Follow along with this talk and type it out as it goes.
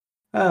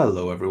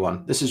Hello,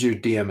 everyone. This is your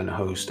DM and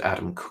host,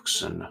 Adam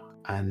Cookson,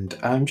 and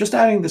I'm just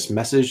adding this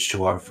message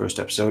to our first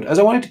episode as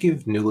I wanted to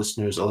give new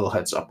listeners a little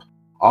heads up.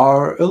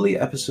 Our early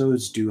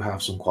episodes do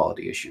have some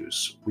quality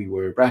issues. We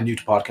were brand new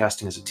to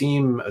podcasting as a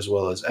team, as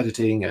well as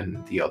editing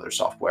and the other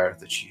software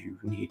that you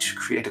need to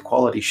create a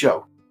quality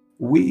show.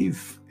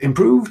 We've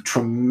improved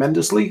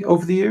tremendously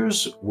over the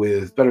years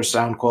with better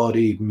sound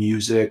quality,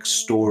 music,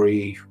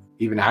 story,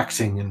 even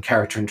acting and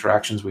character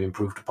interactions we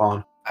improved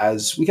upon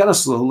as we kind of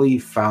slowly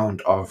found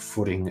our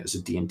footing as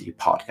a D&D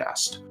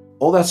podcast.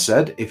 All that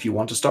said, if you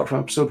want to start from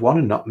episode 1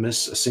 and not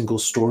miss a single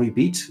story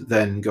beat,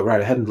 then go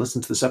right ahead and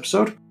listen to this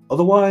episode.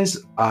 Otherwise,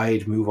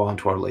 I'd move on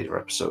to our later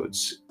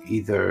episodes,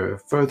 either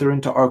further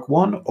into Arc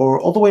 1 or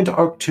all the way into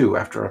Arc 2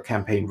 after our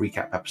campaign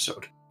recap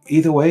episode.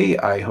 Either way,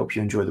 I hope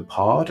you enjoy the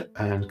pod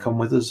and come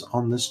with us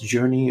on this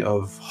journey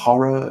of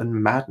horror and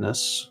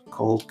madness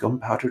called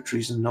Gunpowder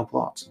Treason No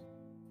Plot.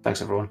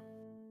 Thanks, everyone.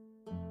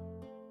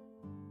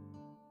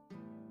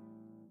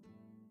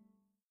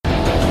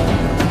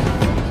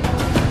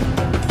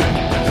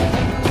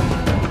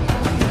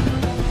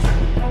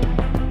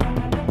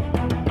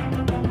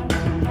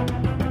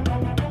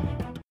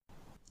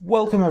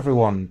 Welcome,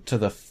 everyone, to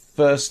the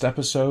first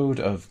episode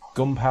of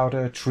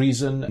Gunpowder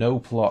Treason No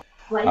Plot.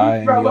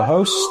 I'm your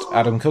host,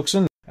 Adam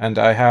Cookson, and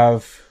I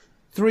have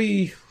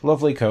three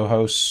lovely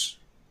co-hosts,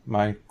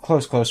 my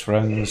close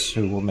friends,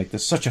 who will make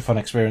this such a fun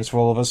experience for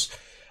all of us.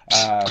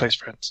 Close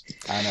friends.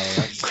 I know,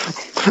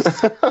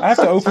 right? I have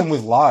to open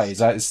with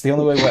lies. It's the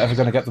only way we're ever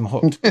going to get them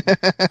hooked.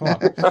 Come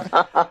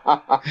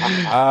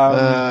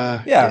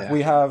on.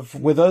 We have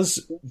with us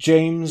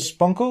James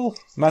Bunkle,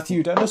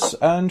 Matthew Dennis,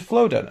 and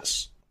Flo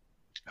Dennis.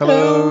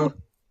 Hello.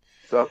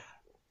 What's up?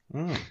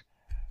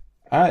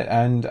 Alright,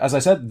 and as I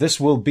said, this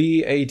will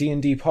be a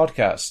D&D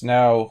podcast.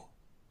 Now,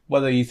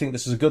 whether you think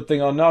this is a good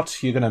thing or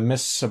not, you're going to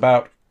miss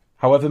about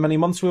however many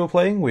months we were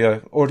playing. We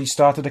already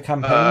started a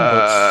campaign,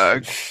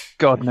 but...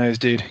 God knows,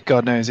 dude.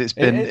 God knows. It's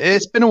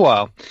been a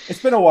while.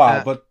 It's been a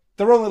while, but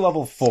they're only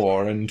level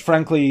 4, and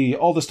frankly,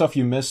 all the stuff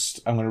you missed,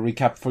 I'm going to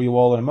recap for you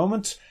all in a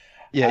moment.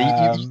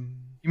 Yeah,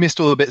 you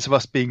missed all the bits of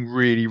us being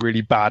really,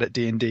 really bad at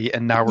D&D,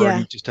 and now we're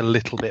only just a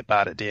little bit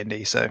bad at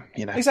D&D. So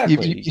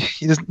exactly,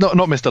 you've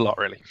not missed a lot,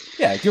 really.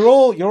 Yeah, you're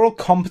all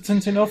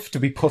competent enough to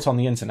be put on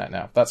the internet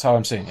now. That's how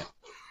I'm seeing it.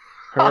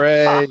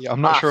 Hooray! I'm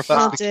not sure if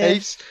that's the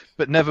case,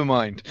 but never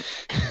mind.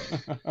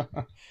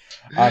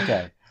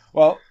 Okay,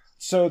 well,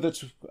 so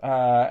that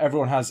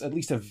everyone has at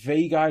least a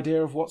vague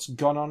idea of what's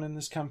gone on in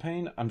this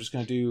campaign, I'm just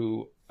going to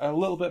do a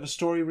little bit of a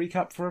story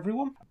recap for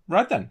everyone.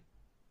 Right then,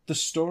 the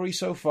story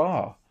so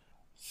far.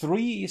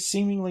 3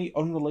 seemingly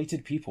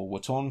unrelated people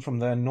were torn from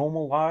their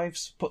normal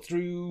lives, put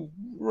through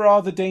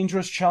rather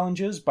dangerous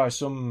challenges by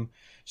some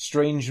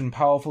strange and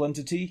powerful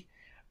entity,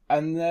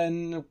 and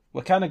then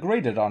were kind of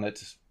graded on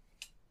it.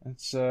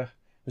 It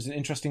was an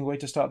interesting way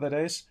to start their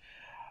days.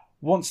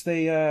 Once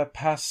they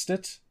passed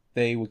it,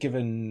 they were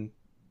given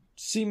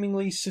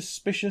seemingly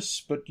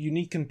suspicious but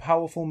unique and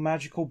powerful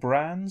magical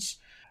brands,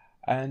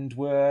 and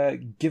were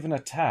given a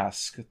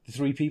task. The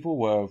 3 people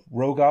were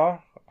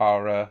Rogar,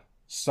 our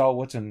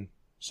stalwart and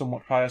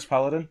somewhat pious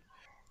paladin,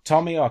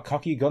 Tommy, our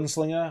cocky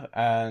gunslinger,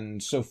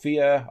 and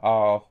Sophia,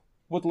 our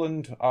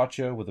woodland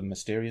archer with a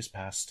mysterious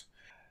past.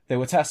 They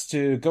were tasked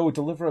to go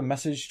deliver a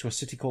message to a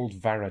city called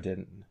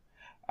Varadin,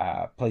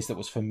 a place that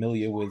was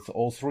familiar with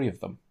all 3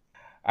 of them.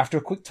 After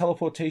a quick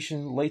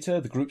teleportation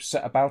later, the group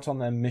set about on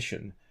their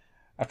mission.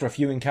 After a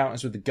few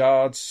encounters with the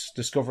guards,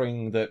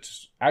 discovering that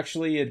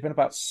actually it had been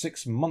about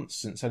 6 months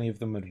since any of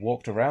them had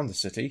walked around the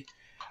city,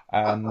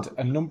 and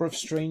a number of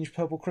strange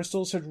purple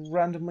crystals had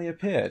randomly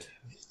appeared.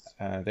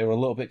 They were a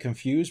little bit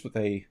confused, but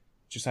they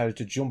decided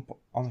to jump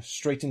on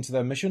straight into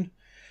their mission.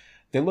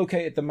 They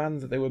located the man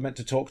that they were meant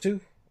to talk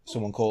to,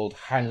 someone called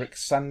Heinrich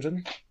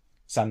Sandren,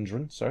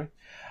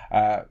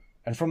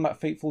 and from that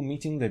fateful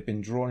meeting, they've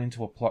been drawn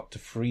into a plot to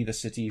free the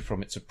city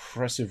from its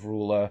oppressive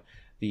ruler,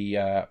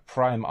 the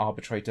prime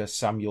arbitrator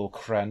Samuel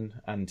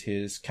Kren, and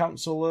his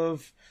council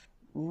of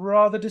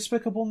rather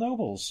despicable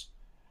nobles.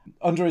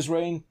 Under his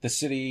reign, the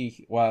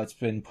city, it's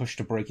been pushed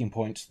to breaking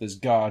point. There's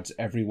guards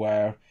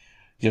everywhere.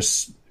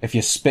 Just if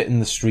you spit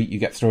in the street, you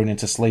get thrown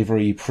into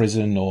slavery,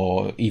 prison,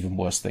 or even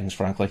worse things,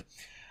 frankly.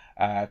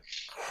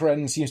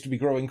 Kren seems to be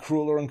growing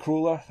crueler and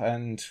crueler,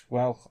 and,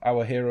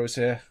 our heroes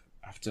here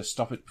have to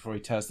stop it before he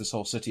tears this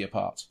whole city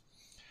apart.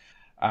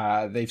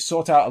 They've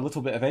sought out a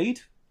little bit of aid,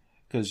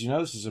 because,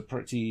 this is a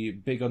pretty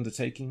big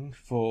undertaking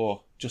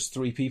for just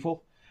 3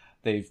 people.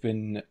 They've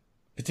been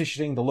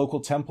petitioning the local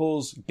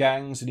temples,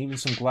 gangs, and even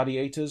some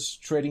gladiators,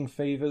 trading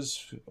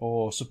favours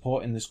or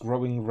supporting this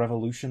growing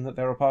revolution that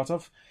they're a part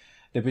of.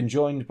 They've been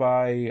joined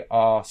by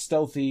our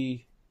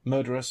stealthy,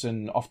 murderous,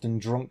 and often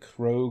drunk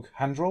rogue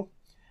Handrel,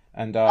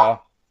 and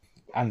our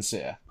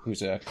Ansir,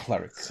 who's a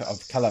cleric of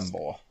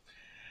Kalembor.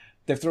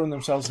 They've thrown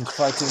themselves into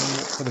fighting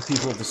for the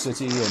people of the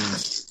city,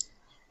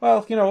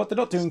 and, you know what, they're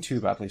not doing too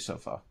badly so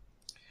far.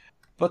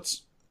 But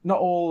not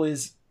all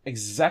is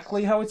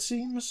exactly how it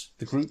seems.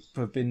 The group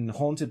have been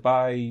haunted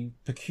by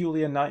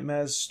peculiar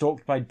nightmares,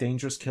 stalked by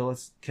dangerous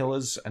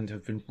killers, and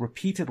have been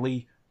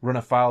repeatedly run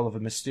afoul of a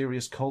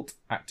mysterious cult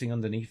acting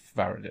underneath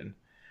Varadin.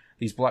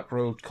 These Black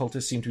Road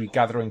cultists seem to be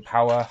gathering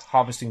power,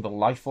 harvesting the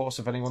life force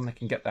of anyone they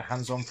can get their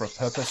hands on for a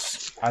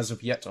purpose as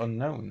of yet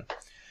unknown.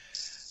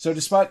 So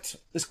despite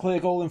this clear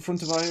goal in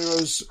front of our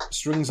heroes,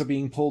 strings are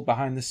being pulled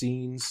behind the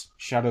scenes,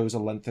 shadows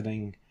are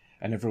lengthening,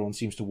 and everyone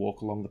seems to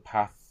walk along the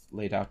path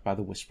laid out by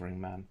the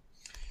Whispering Man.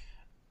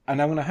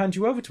 And I'm going to hand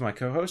you over to my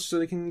co-hosts so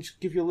they can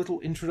give you a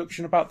little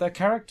introduction about their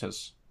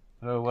characters.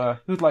 So,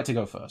 who'd like to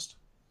go first?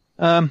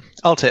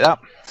 I'll take that.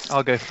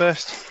 I'll go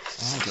first.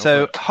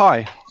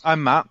 Hi,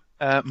 I'm Matt.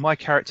 My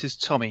character's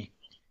Tommy.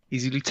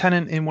 He's a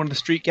lieutenant in one of the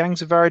street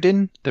gangs of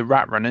Varadin, the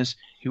Rat Runners,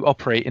 who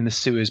operate in the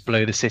sewers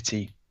below the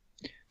city.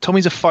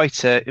 Tommy's a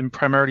fighter and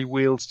primarily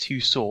wields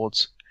 2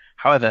 swords.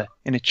 However,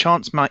 in a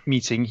chance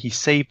meeting, he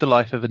saved the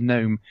life of a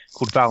gnome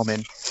called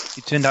Valmin,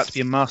 who turned out to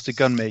be a master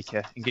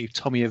gunmaker and gave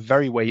Tommy a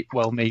very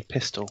well-made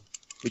pistol,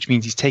 which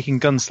means he's taken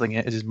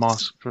Gunslinger as his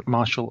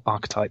martial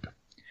archetype.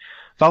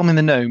 Valmin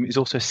the gnome is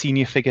also a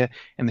senior figure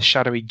in the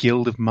shadowy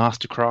guild of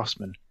master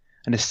craftsmen,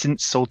 and has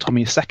since sold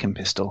Tommy a second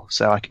pistol,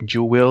 so I can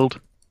dual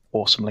wield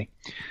awesomely.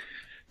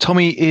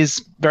 Tommy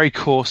is very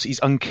coarse, he's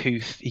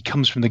uncouth, he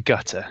comes from the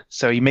gutter,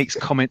 so he makes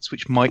comments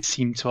which might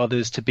seem to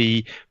others to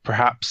be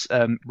perhaps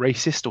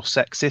racist or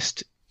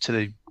sexist to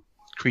the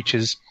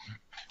creatures.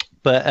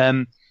 But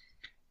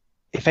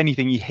if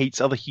anything, he hates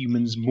other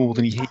humans more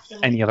than he hates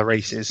any other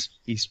races.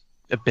 He's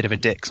a bit of a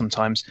dick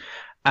sometimes.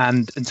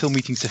 And until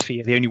meeting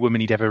Sophia, the only woman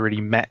he'd ever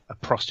really met are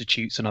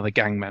prostitutes and other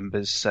gang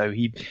members, so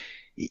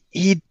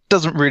he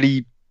doesn't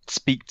really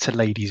speak to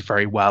ladies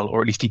very well,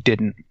 or at least he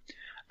didn't.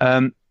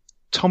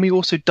 Tommy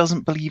also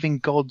doesn't believe in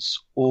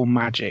gods or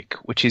magic,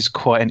 which is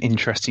quite an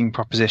interesting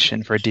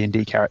proposition for a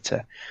D&D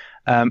character.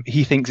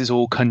 He thinks it's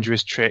all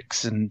conjurers'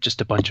 tricks and just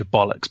a bunch of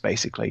bollocks,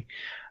 basically.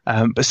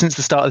 But since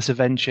the start of this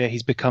adventure,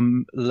 he's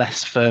become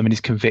less firm in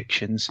his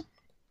convictions.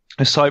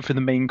 Aside from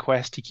the main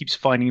quest, he keeps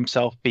finding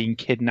himself being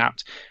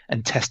kidnapped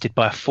and tested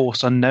by a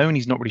force unknown.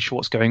 He's not really sure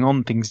what's going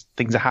on. Things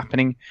are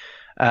happening.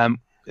 And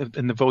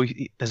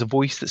there's a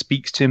voice that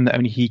speaks to him that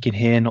only he can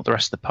hear, not the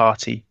rest of the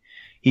party.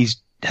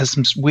 Has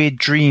some weird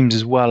dreams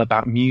as well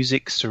about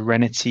music,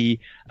 serenity,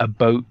 a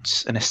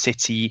boat, and a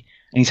city.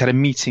 And he's had a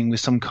meeting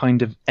with some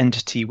kind of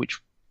entity which,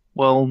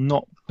 while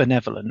not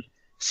benevolent,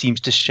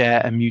 seems to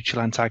share a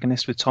mutual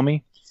antagonist with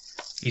Tommy.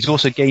 He's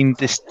also gained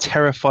this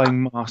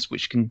terrifying mask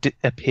which can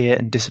appear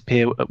and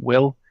disappear at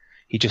will.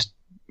 He just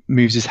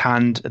moves his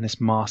hand and this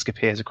mask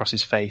appears across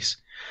his face.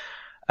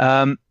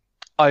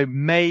 I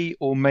may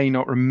or may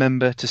not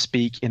remember to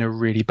speak in a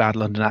really bad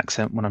London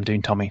accent when I'm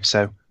doing Tommy,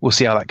 so we'll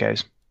see how that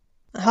goes.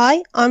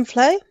 Hi, I'm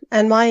Flo,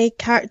 and my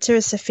character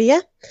is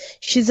Sophia.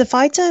 She's a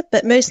fighter,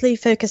 but mostly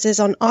focuses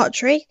on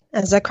archery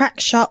and is a crack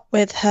shot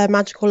with her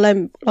magical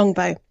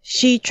longbow.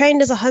 She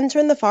trained as a hunter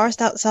in the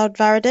forest outside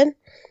Varadin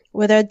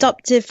with her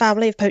adoptive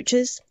family of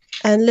poachers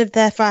and lived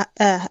there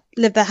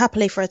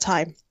happily for a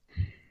time.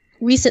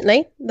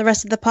 Recently, the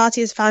rest of the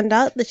party has found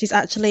out that she's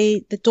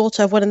actually the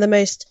daughter of one of the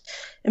most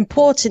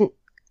important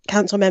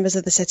council members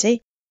of the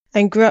city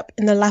and grew up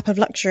in the lap of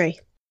luxury.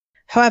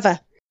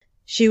 However,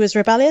 she was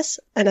rebellious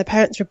and her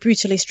parents were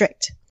brutally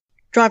strict,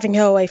 driving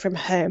her away from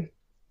home.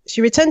 She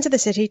returned to the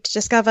city to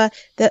discover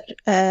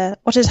that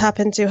what had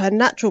happened to her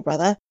natural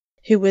brother,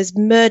 who was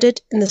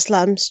murdered in the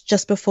slums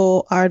just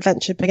before our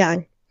adventure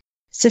began.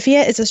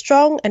 Sophia is a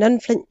strong and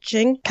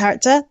unflinching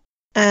character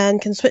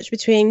and can switch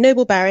between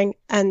noble bearing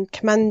and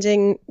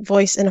commanding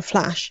voice in a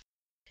flash.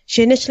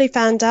 She initially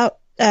found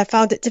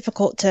it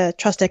difficult to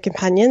trust her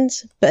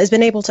companions, but has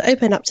been able to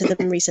open up to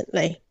them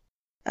recently.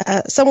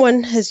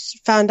 Someone has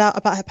found out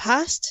about her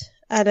past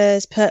and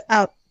has put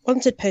out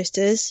wanted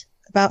posters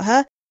about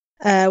her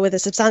with a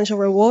substantial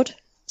reward,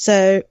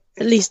 so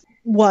at least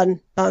one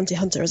bounty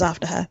hunter is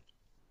after her.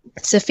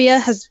 Sophia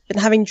has been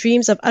having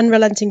dreams of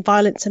unrelenting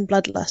violence and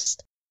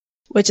bloodlust,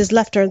 which has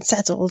left her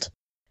unsettled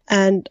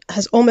and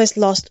has almost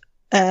lost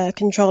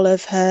control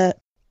of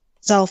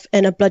herself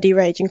in a bloody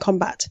rage in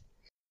combat.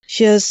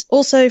 She has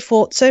also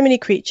fought so many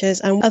creatures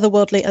and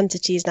otherworldly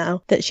entities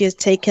now that she has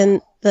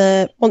taken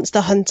the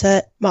monster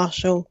hunter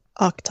martial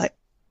archetype.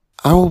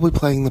 I will be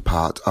playing the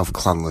part of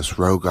Clanless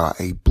Rogar,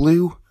 a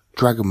blue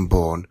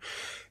dragonborn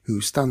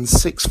who stands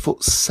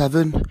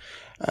 6'7",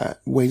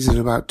 weighs at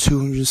about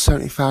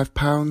 275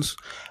 pounds.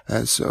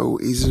 So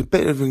he's a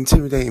bit of an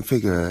intimidating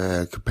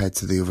figure compared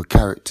to the other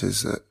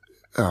characters that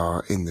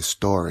are in the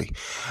story.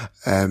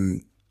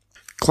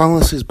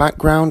 Clanless's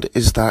background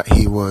is that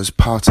he was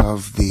part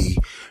of the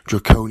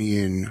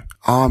Draconian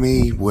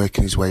army,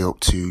 working his way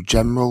up to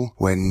general,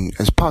 when,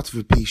 as part of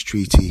a peace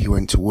treaty, he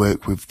went to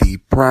work with the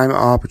Prime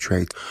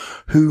Arbitrator,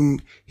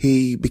 whom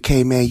he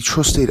became a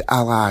trusted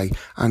ally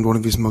and one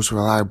of his most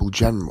reliable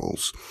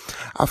generals.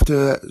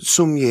 After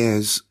some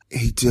years,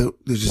 he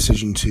took the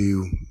decision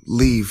to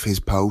leave his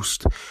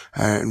post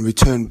and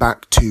return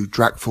back to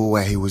Drakful,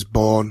 where he was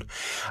born,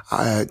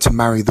 to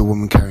marry the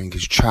woman carrying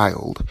his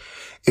child.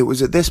 It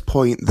was at this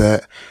point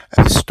that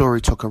his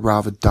story took a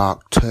rather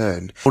dark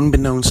turn.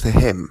 Unbeknownst to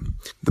him,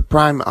 the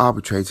Prime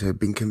Arbitrator had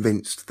been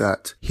convinced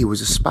that he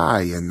was a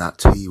spy and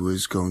that he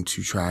was going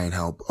to try and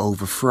help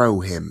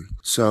overthrow him.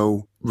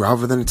 So,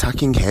 rather than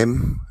attacking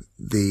him,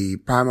 the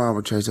Prime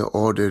Arbitrator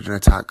ordered an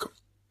attack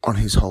on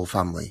his whole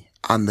family,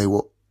 and they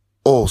were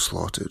all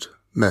slaughtered,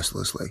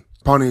 mercilessly.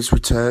 Upon his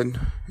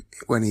return,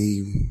 when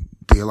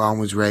the alarm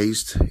was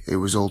raised, it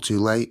was all too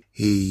late.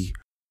 He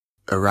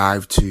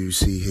arrived to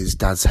see his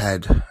dad's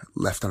head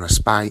left on a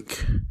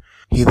spike.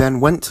 He then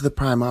went to the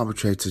Prime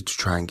Arbitrator to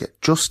try and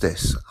get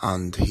justice,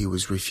 and he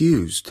was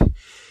refused.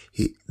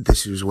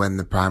 This was when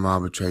the Prime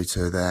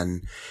Arbitrator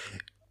then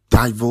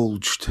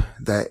divulged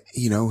that,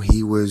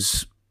 he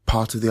was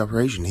part of the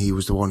operation. He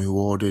was the one who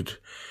ordered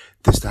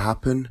this to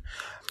happen.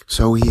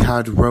 So he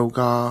had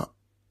Rogar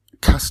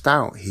cast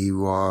out. He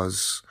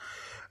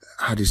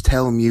had his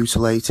tail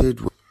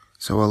mutilated.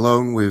 So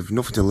alone with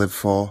nothing to live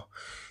for,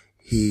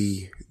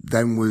 he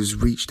then was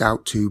reached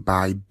out to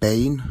by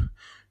Bane,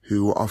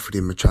 who offered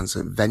him a chance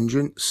at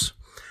vengeance.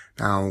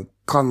 Now,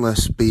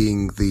 Clonless,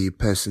 being the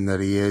person that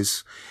he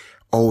is,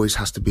 always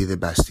has to be the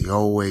best. He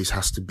always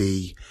has to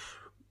be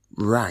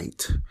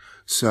right.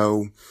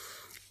 So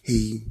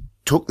he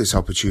took this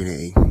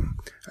opportunity,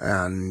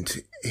 and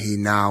he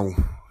now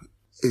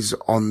is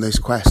on this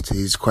quest.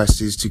 His quest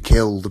is to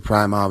kill the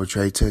Prime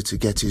Arbitrator to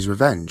get his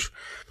revenge.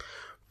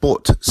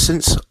 But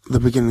since the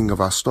beginning of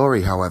our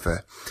story,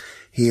 however,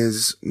 he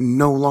is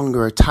no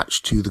longer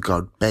attached to the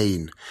god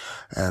Bane.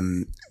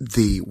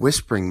 The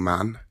Whispering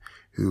Man,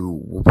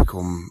 who will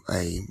become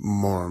a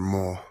more and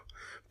more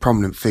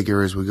prominent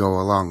figure as we go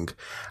along,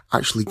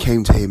 actually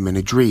came to him in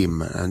a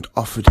dream and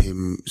offered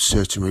him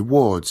certain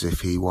rewards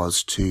if he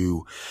was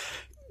to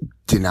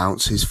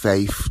denounce his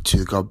faith to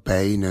the god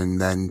Bane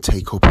and then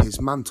take up his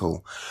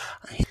mantle.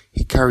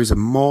 He carries a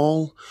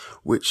maul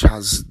which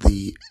has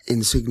the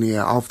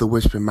insignia of the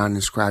Whispering Man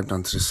inscribed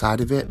onto the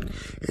side of it.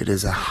 It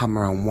is a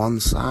hammer on one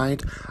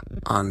side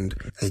and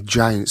a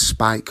giant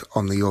spike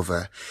on the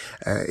other.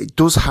 It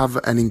does have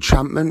an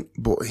enchantment,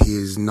 but he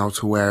is not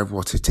aware of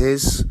what it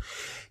is.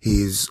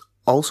 He has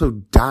also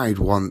died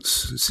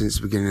once since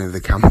the beginning of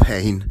the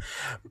campaign,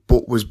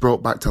 but was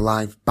brought back to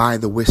life by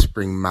the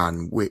Whispering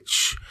Man,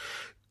 which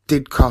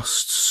did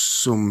cost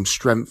some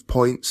strength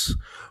points,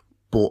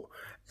 but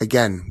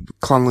again,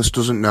 Clonless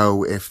doesn't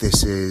know if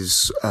this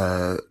is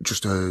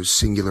just a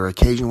singular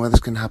occasion where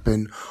this can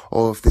happen,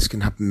 or if this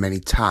can happen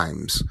many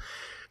times.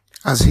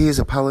 As he is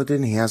a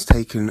paladin, he has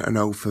taken an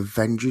oath of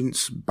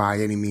vengeance by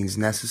any means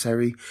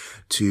necessary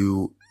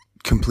to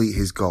complete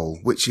his goal,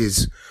 which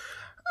is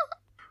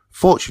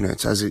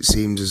fortunate, as it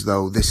seems as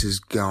though this has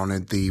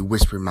garnered the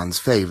Whispering Man's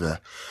favour,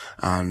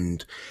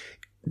 and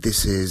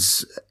this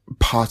is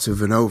part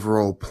of an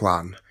overall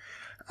plan.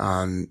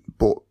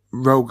 But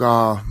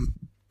Rogar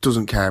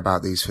doesn't care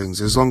about these things.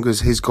 As long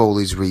as his goal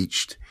is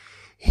reached,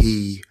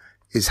 he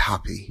is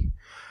happy,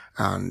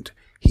 and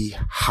he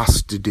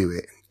has to do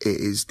it.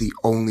 It is the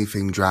only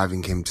thing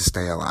driving him to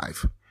stay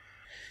alive.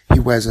 He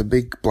wears a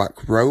big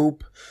black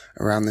robe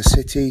around the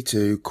city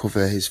to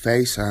cover his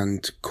face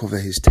and cover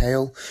his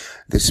tail.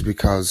 This is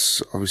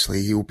because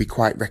obviously he will be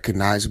quite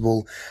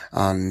recognisable,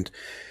 and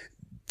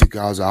the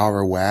guards are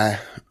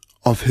aware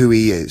of who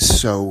he is.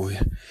 So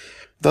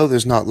though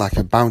there's not like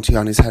a bounty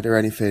on his head or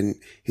anything,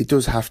 he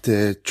does have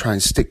to try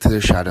and stick to the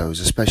shadows,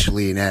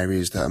 especially in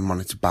areas that are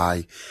monitored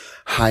by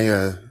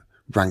higher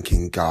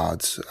ranking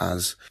guards,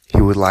 as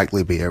he would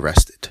likely be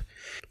arrested.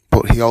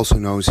 But he also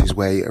knows his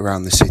way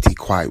around the city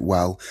quite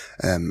well,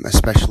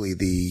 especially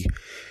the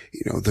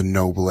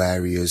noble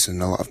areas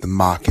and a lot of the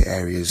market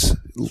areas,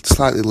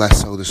 slightly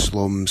less so the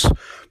slums,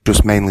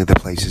 just mainly the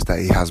places that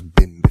he has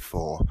been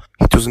before.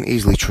 He doesn't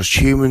easily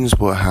trust humans,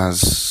 but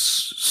has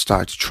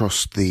started to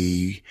trust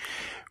the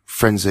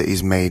friends that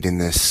he's made in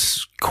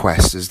this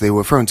quest, as they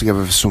were thrown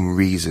together for some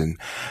reason.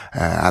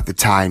 At the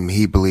time,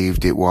 he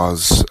believed it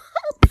was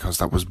because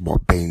that was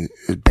what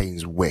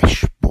Bane's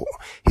wish, but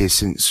he has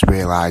since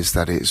realised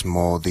that it's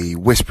more the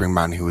Whispering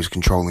Man who is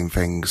controlling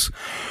things.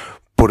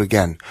 But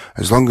again,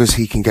 as long as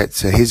he can get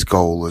to his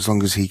goal, as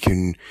long as he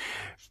can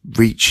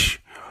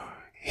reach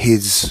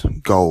his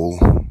goal,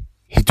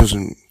 he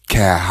doesn't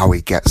care how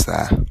he gets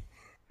there.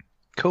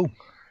 Cool.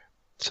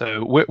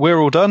 So we're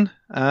all done.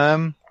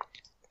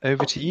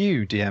 Over to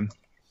you, DM.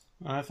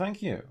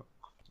 Thank you.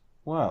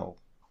 Well,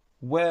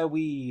 where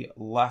we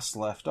last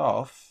left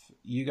off,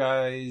 you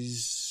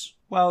guys,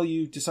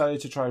 you decided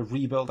to try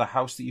rebuild a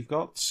house that you've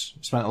got.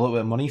 Spent a little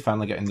bit of money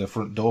finally getting the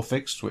front door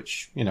fixed,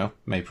 which,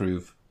 may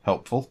prove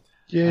helpful.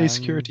 Yay,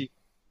 security.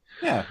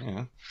 Yeah,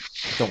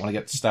 don't want to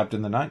get stabbed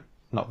in the night.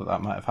 Not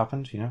that might have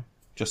happened,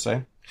 just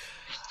saying.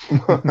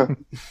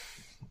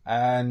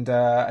 And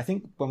I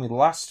think when we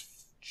last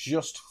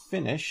just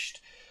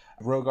finished,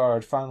 Rogar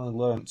had finally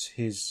learnt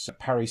his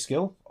parry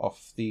skill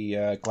off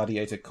the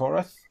gladiator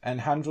Korath,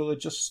 and Handrel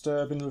had just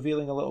been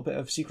revealing a little bit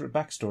of secret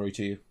backstory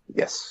to you.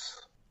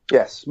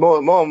 Yes, more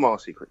and more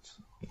secrets.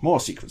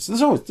 More secrets.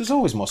 There's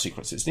always more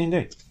secrets. It's D&D.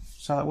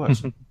 That's how that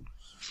works.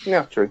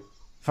 Yeah, true.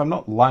 if I'm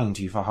not lying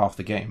to you for half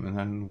the game, and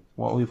then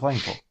what are we playing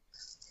for?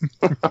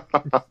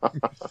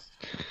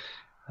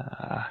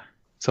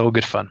 It's all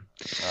good fun.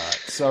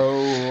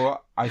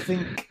 So I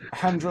think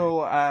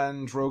Handrel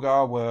and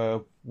Rogar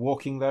were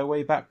walking their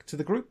way back to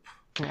the group. I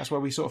think that's where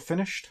we sort of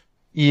finished.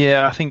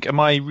 Yeah, I think. Am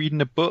I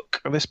reading a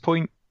book at this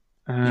point?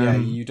 Yeah,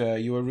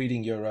 you were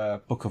reading your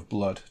Book of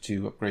Blood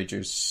to upgrade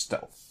your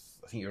stealth.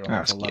 I think you're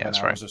on 11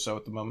 hours or so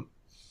at the moment.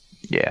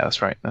 Yeah,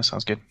 that's right. That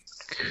sounds good.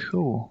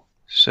 Cool.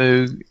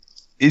 So,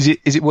 is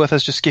it worth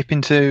us just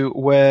skipping to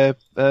where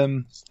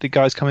the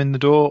guys come in the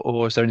door,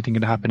 or is there anything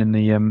going to happen in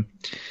the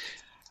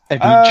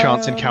any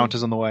chance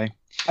encounters on the way?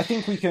 I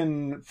think we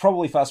can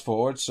probably fast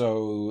forward.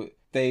 So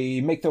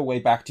they make their way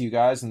back to you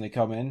guys, and they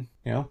come in.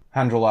 You know,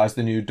 Handrel eyes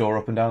the new door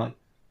up and down,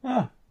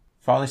 like,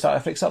 finally started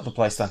to fix up the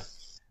place then.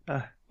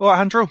 All right,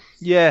 Handrel.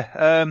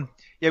 Yeah,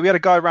 we had a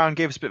guy around,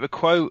 gave us a bit of a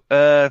quote.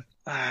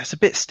 It's a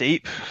bit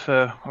steep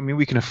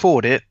we can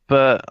afford it,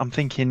 but I'm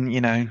thinking,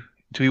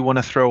 do we want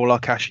to throw all our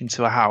cash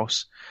into a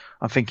house?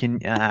 I'm thinking,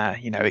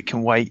 it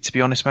can wait, to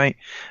be honest, mate.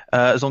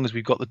 As long as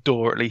we've got the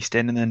door at least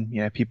in, and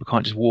then, people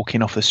can't just walk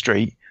in off the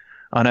street.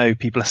 I know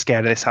people are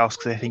scared of this house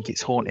because they think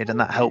it's haunted,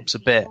 and that helps a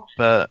bit,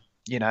 but,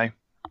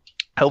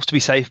 helps to be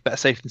safe, better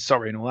safe than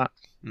sorry and all that.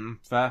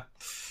 Fair.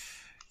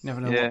 You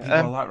never know what people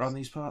are like around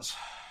these parts.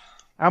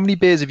 How many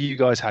beers have you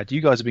guys had? You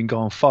guys have been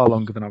gone far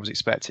longer than I was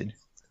expecting.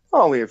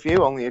 Only a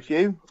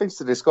few. Things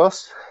to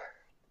discuss.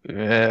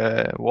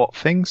 What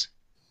things?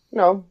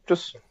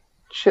 Just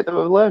shit that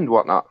we've learned,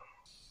 whatnot.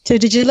 So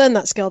did you learn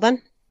that skill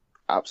then?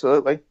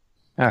 Absolutely.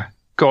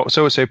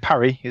 So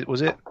parry,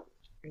 was it?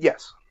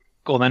 Yes.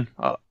 Go on then.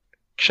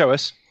 Show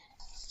us.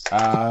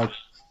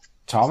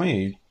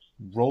 Tommy,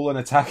 roll an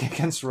attack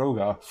against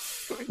Rogar.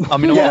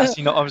 I'm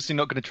obviously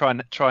not going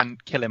to try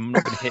and kill him. I'm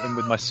not going to hit him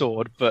with my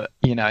sword, but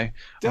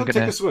Take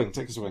a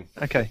swing.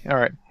 Okay, all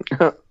right.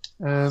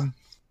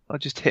 I'll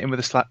just hit him with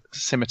a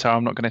scimitar.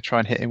 I'm not going to try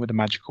and hit him with a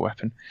magical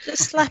weapon.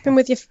 Just slap him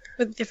with your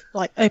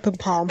open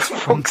palm.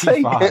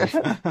 25.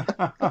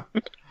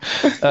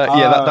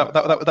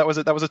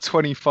 That was a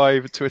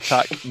 25 to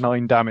attack,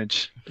 9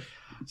 damage.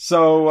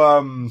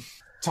 So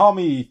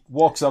Tommy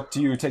walks up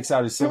to you, takes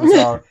out his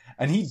scimitar,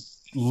 and he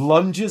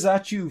lunges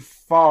at you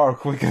far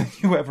quicker than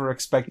you ever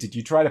expected.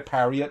 You try to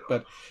parry it,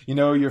 but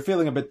you're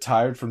feeling a bit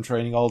tired from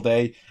training all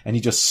day, and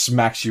he just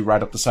smacks you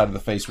right up the side of the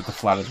face with the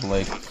flat of the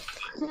blade.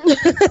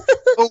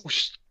 Oh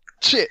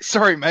shit!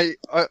 Sorry, mate.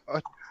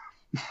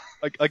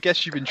 I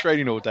guess you've been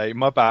training all day.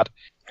 My bad.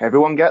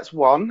 Everyone gets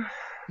one.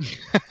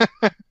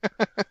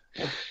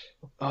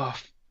 Oh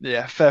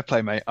yeah, fair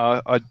play, mate.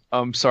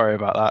 I'm sorry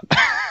about that.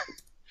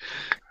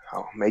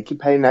 I'll make you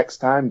pay next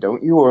time.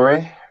 Don't you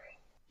worry.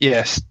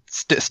 Yes,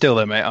 still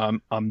though,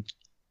 mate. I'm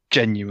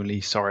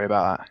genuinely sorry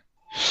about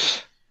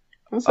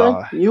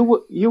that. You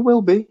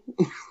will be.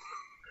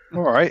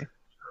 All right.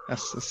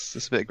 That's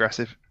a bit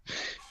aggressive.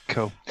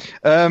 Cool.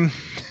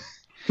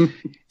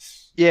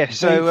 Yeah.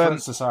 So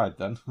aside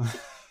then.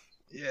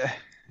 Yeah.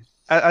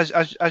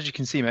 As you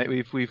can see, mate,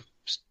 we've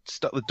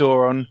stuck the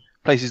door on.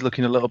 Place is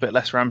looking a little bit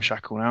less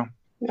ramshackle now.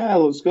 Yeah,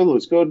 looks good.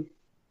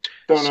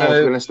 Don't know if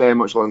it's going to stay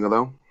much longer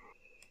though.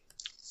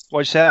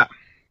 Why'd you say that?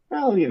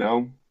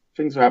 Well,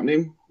 things are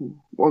happening.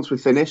 Once we're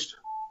finished,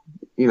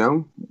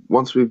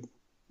 once we've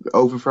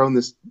overthrown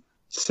this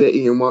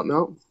city and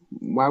whatnot,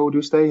 why would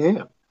we stay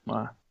here?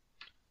 Well,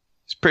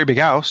 it's a pretty big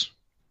house.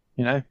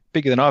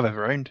 Bigger than I've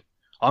ever owned.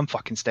 I'm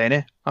fucking staying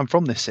here. I'm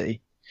from this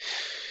city.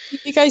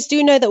 You guys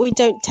do know that we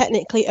don't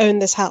technically own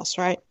this house,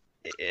 right?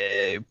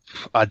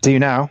 I do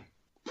now.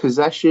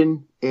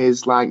 Possession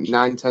is like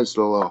 9/10 of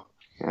the law.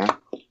 Yeah.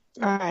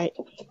 All right.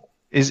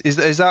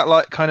 Is that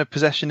like kind of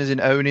possession as in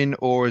owning,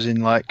 or as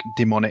in like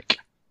demonic?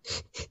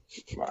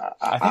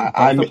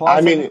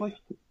 I mean,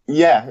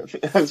 yeah.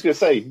 I was going to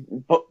say,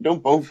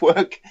 don't both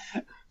work.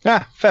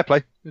 Yeah, fair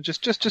play.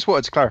 Just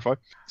wanted to clarify,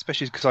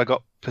 especially because I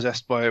got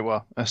possessed by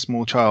a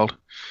small child.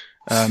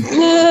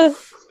 But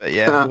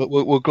yeah,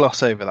 we'll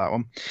gloss over that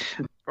one.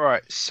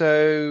 Right,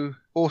 so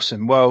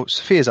awesome. Well,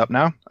 Sophia's up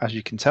now, as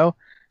you can tell.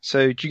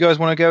 So, do you guys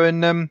want to go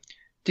and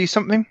do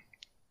something?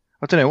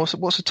 I don't know.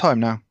 What's the time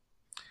now?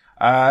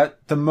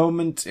 At the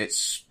moment,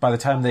 by the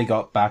time they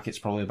got back, it's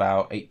probably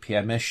about 8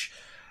 p.m.-ish.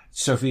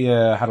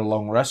 Sophia had a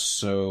long rest,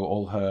 so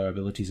all her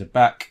abilities are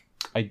back.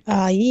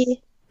 Yeah.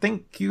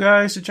 Think you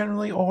guys are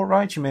generally all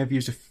right. You may have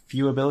used a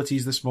few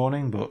abilities this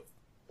morning, but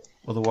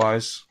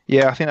otherwise...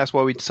 Yeah, I think that's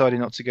why we decided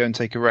not to go and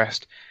take a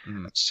rest.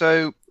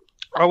 So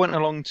I went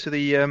along to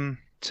the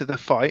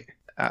fight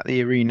at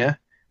the arena,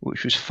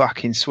 which was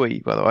fucking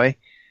sweet, by the way.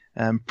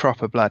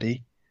 Proper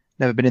bloody.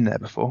 Never been in there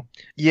before.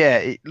 Yeah,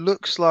 it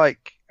looks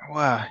like...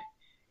 Wow.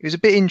 It was a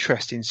bit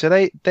interesting. So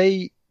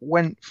they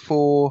went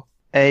for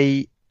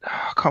I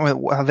can't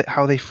remember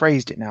how they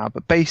phrased it now,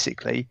 but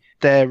basically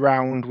their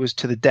round was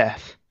to the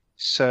death.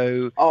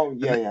 So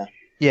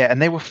yeah,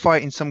 and they were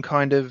fighting some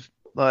kind of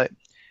like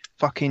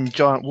fucking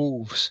giant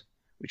wolves,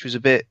 which was a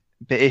bit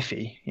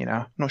iffy.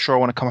 Not sure I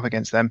want to come up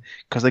against them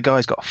because the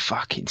guys got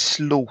fucking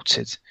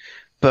slaughtered,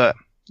 but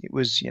it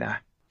was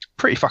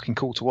pretty fucking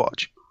cool to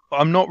watch.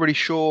 I'm not really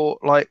sure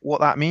like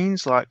what that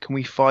means. Like, can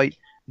we fight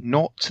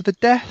not to the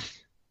death?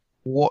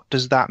 What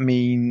does that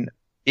mean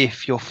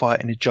if you're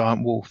fighting a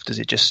giant wolf? Does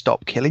it just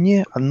stop killing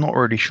you? I'm not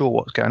really sure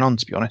what's going on,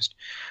 to be honest.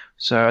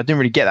 So I didn't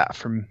really get that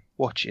from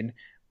watching,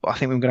 but I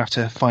think we're going to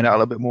have to find out a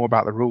little bit more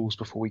about the rules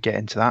before we get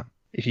into that.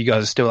 If you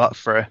guys are still up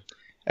for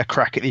a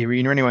crack at the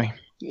arena anyway.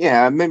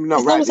 Yeah, maybe not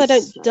as long as I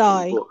don't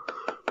die.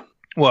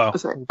 Well,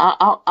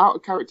 out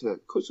of character,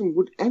 Custom,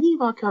 would any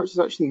of our characters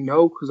actually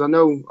know? Because I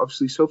know,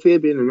 obviously, Sophia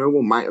being a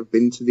noble might have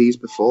been to these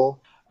before.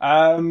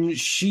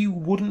 She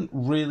wouldn't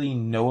really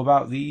know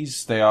about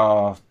these.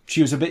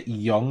 She was a bit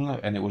young,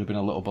 and it would have been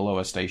a little below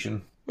her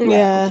station.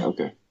 Yeah.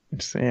 Okay.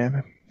 It's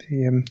the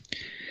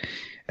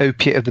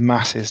opiate of the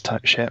masses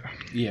type shit.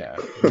 Yeah.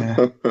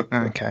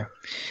 Okay.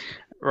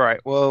 Right.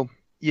 Well,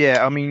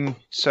 yeah. I mean,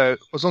 so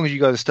as long as you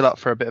guys are still up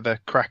for a bit of a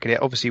crack at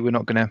it, obviously we're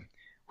not gonna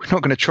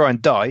try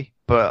and die.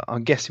 But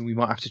I'm guessing we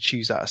might have to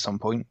choose that at some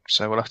point,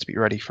 so we'll have to be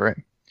ready for it.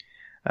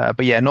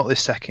 But yeah, not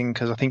this second,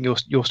 because I think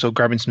you're still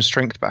grabbing some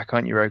strength back,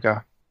 aren't you,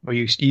 Rogar? Are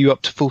you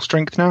up to full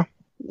strength now?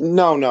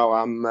 No,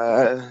 I'm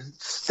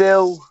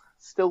still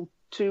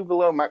 2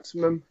 below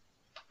maximum.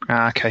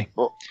 Okay.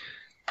 But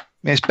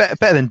it's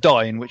better than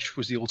dying, which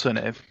was the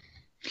alternative.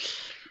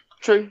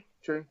 True.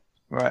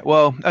 Right.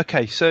 Well,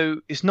 okay. So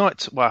it's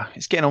night. Well,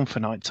 it's getting on for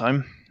night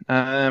time.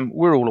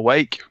 We're all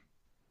awake.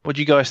 What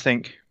do you guys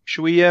think?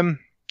 Should we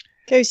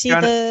go see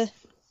go the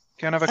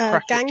and have a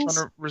crack at gangs?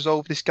 trying to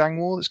resolve this gang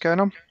war that's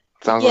going on?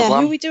 Sounds like a Yeah,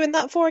 plan. who are we doing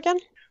that for again?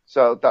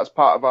 So that's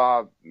part of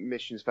our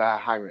missions for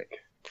Heinrich.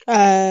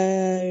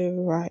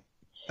 Right.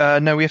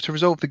 No, we have to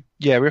resolve the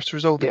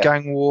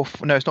gang war.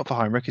 No, it's not for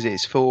Heinrich, is it?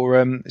 It's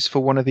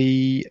for one of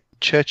the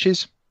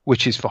churches,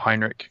 which is for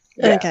Heinrich.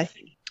 Yeah. Okay.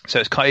 So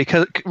it's kind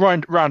of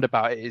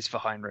roundabout. It is for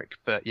Heinrich,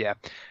 but yeah,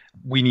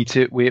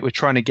 we're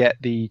trying to get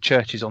the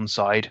churches on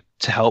side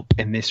to help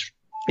in this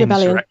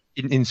Rebellion.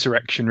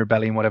 insurrection,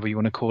 rebellion, whatever you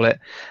want to call it.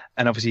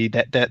 And obviously,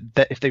 that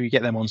if we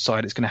get them on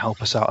side, it's going to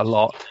help us out a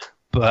lot.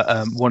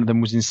 But one of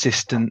them was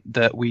insistent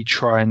that we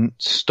try and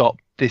stop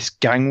this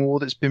gang war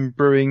that's been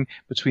brewing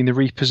between the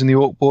Reapers and the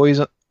Orc Boys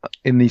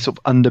in the sort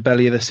of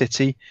underbelly of the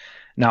city.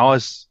 Now,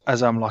 as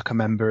I'm like a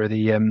member of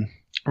the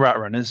Rat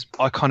Runners,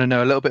 I kind of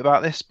know a little bit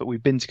about this, but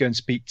we've been to go and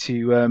speak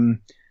to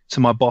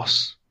my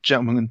boss, a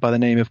gentleman by the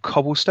name of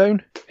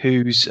Cobblestone,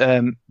 who's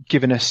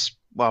given us,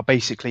 well,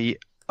 basically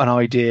an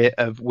idea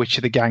of which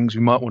of the gangs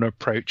we might want to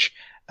approach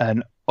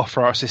and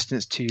offer our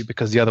assistance to,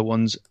 because the other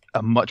ones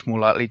are much more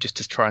likely just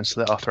to try and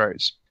slit our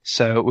throats.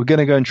 So we're going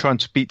to go and try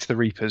and speak to the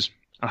Reapers.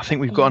 I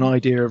think we've got an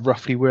idea of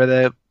roughly where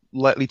they're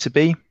likely to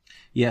be.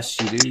 Yes,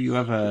 you do. You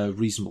have a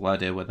reasonable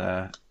idea where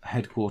their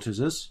headquarters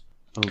is,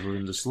 over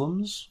in the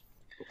slums.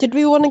 Did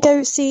we want to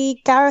go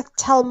see Gareth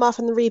Telmarth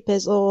and the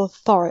Reapers or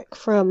Thoric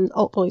from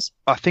Alt Boys?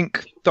 I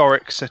think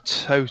Thoric's a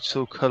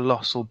total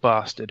colossal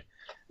bastard.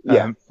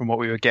 From what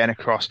we were getting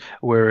across,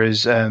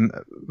 whereas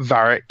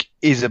Varric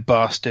is a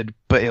bastard,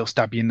 but he'll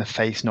stab you in the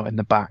face, not in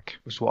the back,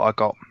 was what I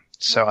got.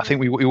 So I think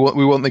we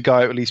want the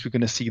guy, at least we're going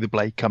to see the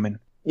blade coming.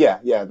 Yeah,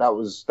 that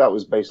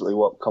was basically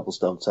what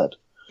Cobblestone said.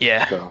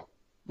 Yeah, So.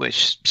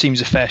 Which seems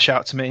a fair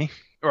shout to me.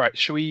 All right,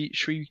 should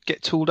we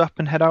get tooled up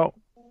and head out?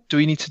 Do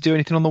we need to do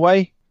anything on the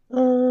way?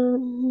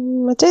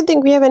 I don't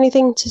think we have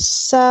anything to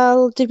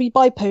sell. Did we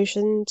buy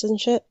potions and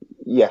shit?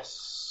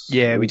 Yes.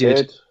 Yeah, we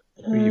did.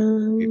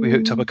 We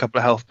hooked up a couple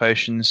of health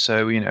potions,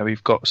 so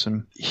we've got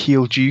some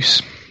heal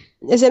juice.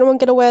 Is anyone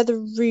going to wear the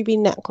ruby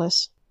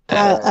necklace?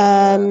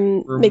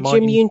 Makes you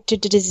immune to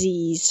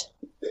disease.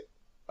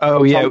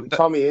 Oh yeah,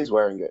 Tommy is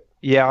wearing it.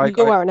 Yeah,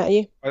 You're wearing it, are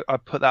you? I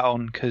put that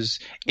on because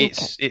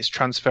it's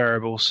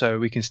transferable, so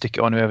we can stick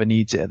it on whoever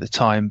needs it at the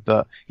time.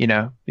 But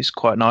it's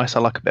quite nice. I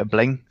like a bit of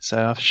bling, so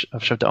I've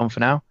shoved it on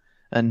for now.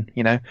 And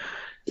No,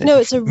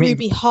 it's a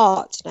ruby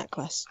heart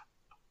necklace.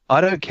 I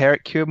don't care.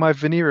 It cured my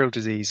venereal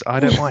disease. I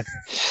don't mind.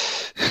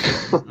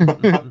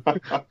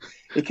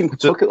 He can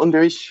tuck it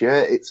under his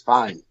shirt. It's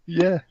fine.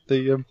 Yeah,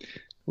 the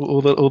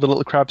all the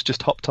little crabs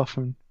just hopped off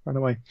and ran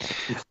away.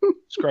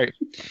 It's great.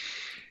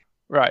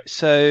 Right,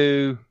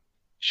 so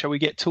shall we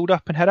get tooled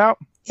up and head out?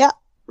 Yeah,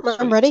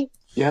 I'm ready.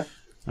 Yeah.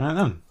 All right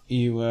then.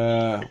 You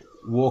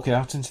walk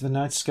out into the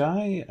night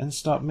sky and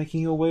start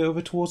making your way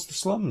over towards the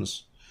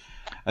slums.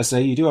 I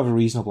say you do have a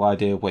reasonable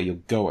idea of where you're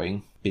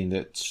going, being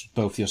that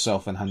both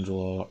yourself and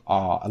Handel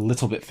are a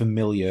little bit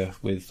familiar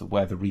with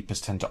where the Reapers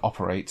tend to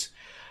operate.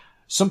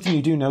 Something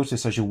you do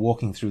notice as you're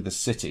walking through the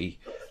city,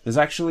 there's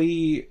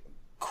actually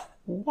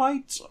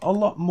quite a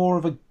lot more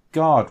of a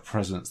guard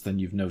presence than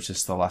you've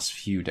noticed the last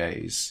few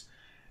days.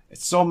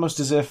 It's almost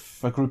as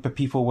if a group of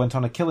people went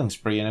on a killing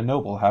spree in a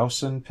noble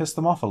house and pissed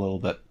them off a little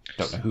bit.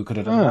 Don't know who could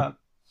have done that.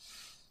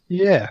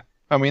 Yeah,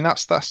 I mean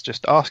that's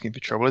just asking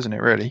for trouble, isn't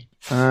it? Really.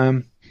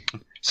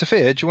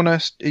 Sophia, do you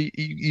want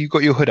to? You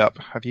got your hood up,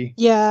 have you?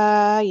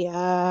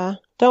 Yeah.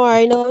 Don't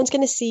worry, no one's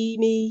going to see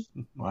me.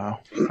 Wow,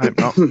 I hope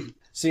not.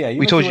 So yeah,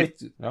 we told you.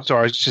 Sorry,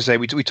 I was just to say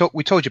we told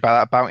you about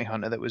that bounty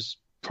hunter that was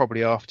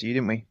probably after you,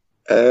 didn't we?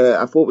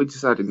 I thought we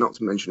decided not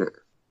to mention it.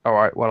 All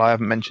right. Well, I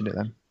haven't mentioned it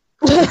then.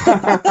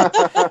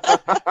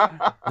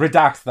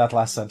 Redact that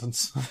last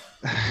sentence.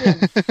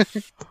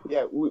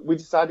 Yeah, we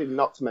decided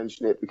not to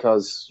mention it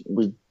because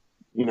we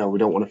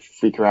don't want to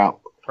freak her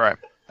out. Right.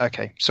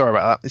 Okay. Sorry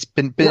about that. It's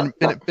been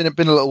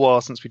a little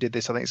while since we did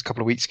this. I think it's a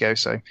couple of weeks ago.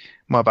 So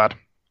my bad.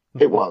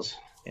 It was.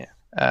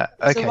 Yeah.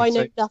 Okay. So I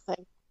know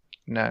nothing.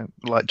 No,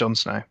 like Jon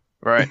Snow.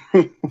 Right.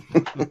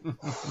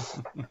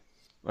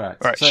 Right.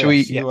 So So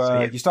yes,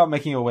 you start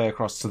making your way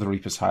across to the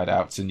Reaper's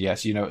hideouts, and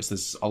yes, you notice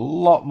there's a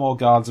lot more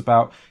guards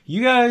about.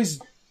 You guys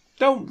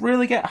don't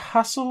really get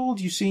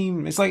hassled.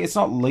 It's like it's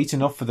not late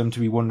enough for them to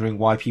be wondering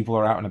why people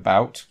are out and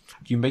about.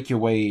 You make your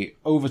way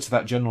over to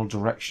that general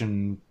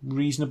direction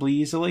reasonably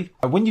easily.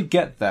 When you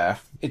get there,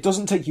 it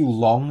doesn't take you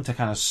long to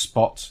kind of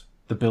spot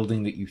the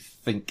building that you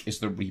think is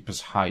the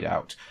Reaper's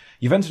hideout.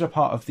 You've entered a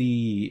part of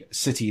the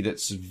city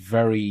that's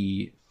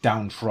very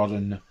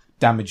downtrodden,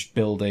 damaged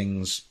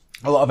buildings,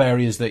 a lot of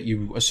areas that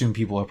you assume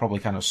people are probably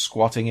kind of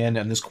squatting in,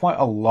 and there's quite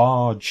a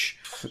large,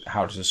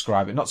 how to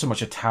describe it, not so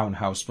much a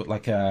townhouse, but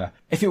like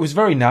if it was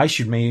very nice,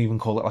 you'd maybe even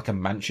call it like a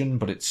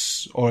mansion,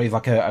 or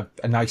like a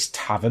nice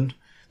tavern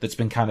that's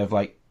been kind of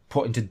like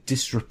put into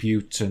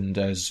disrepute and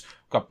has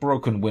got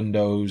broken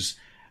windows.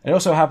 It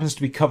also happens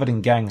to be covered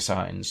in gang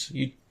signs.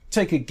 You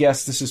take a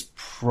guess this is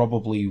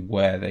probably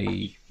where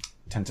they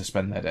tend to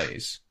spend their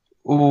days.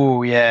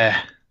 Oh,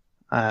 yeah.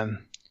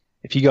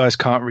 If you guys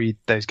can't read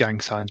those gang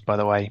signs, by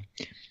the way,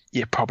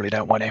 you probably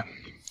don't want to.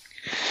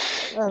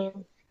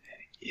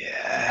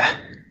 Yeah.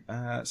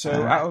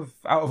 So out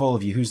of all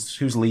of you,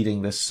 who's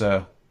leading this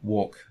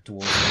walk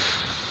towards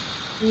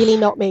them? Really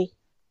not me.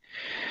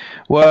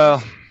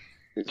 Well,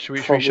 should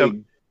we shove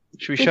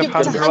give it to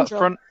Handrel up Handrel.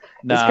 front?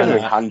 It's going to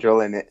be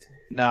Handrel in it.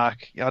 Nah,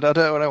 I don't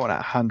want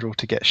that Handrel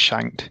to get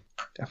shanked.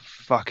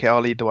 Fuck it,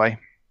 I'll lead the way.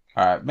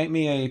 All right, make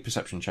me a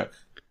perception check.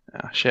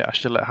 Ah, shit, I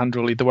should let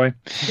Handrel lead the way.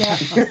 Yeah.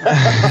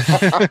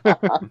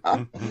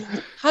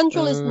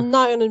 Handrel is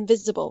nigh on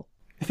invisible.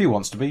 If he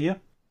wants to be, yeah.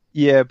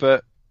 Yeah,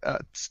 but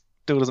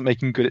still doesn't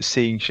make him good at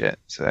seeing shit.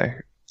 So,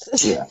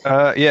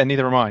 Yeah. yeah,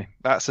 neither am I.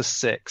 That's a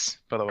 6,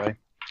 by the way.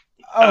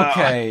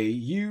 Okay,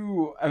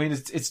 I mean,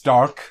 it's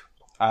dark.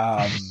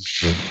 There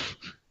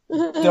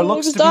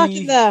looks it was to dark be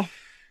in there.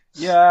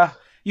 Yeah,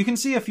 you can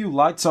see a few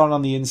lights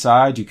on the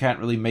inside. You can't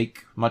really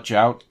make much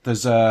out.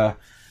 There's a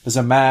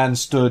man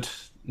stood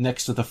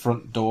next to the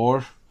front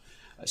door.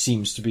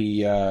 Seems to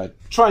be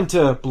trying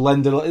to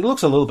blend it. It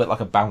looks a little bit like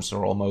a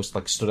bouncer almost,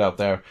 like stood out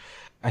there.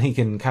 And he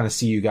can kind of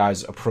see you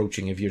guys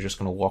approaching if you're just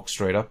going to walk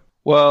straight up.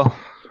 Well,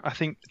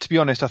 to be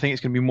honest, I think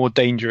it's going to be more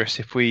dangerous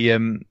if we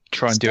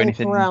try and do Stalk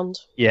anything. around.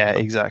 Yeah,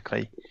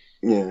 exactly.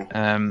 Yeah.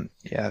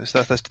 Yeah,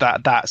 so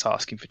that's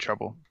asking for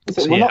trouble.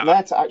 So we're not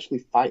there to actually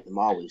fight them,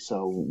 are we?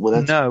 So we're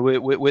there to... No,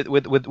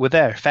 we're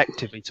there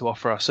effectively to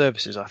offer our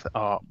services.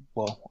 I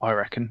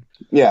reckon.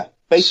 Yeah,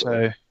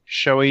 basically. So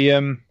shall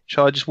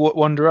I just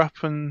wander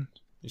up and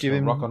Just give gonna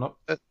him rock on up.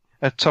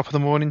 a top of the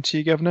morning to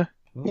you, Governor?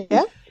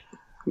 Yeah.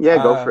 Yeah,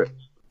 go for it.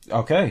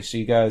 Okay, so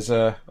you guys.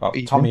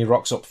 Tommy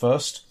rocks up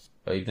first.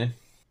 Evening.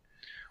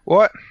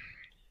 What?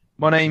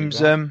 My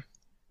name's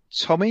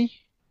Tommy.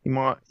 You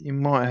might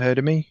have heard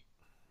of me.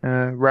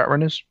 Rat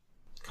Runners.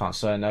 Can't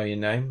say I know your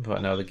name, but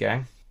I know the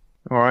gang.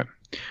 All right.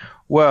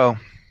 Well,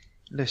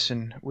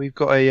 listen, we've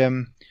got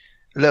a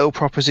little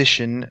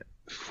proposition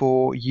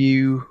for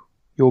you,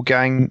 your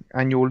gang,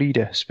 and your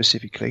leader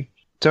specifically.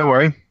 Don't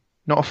worry,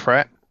 not a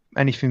threat.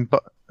 Anything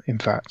but, in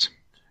fact.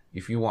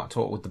 If you want to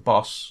talk with the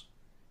boss,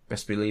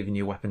 best be leaving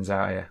your weapons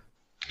out here.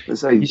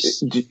 So,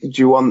 do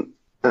you want...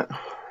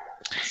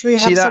 Should we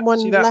have See that- someone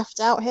see that? left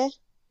out here?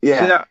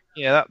 Yeah.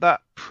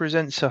 That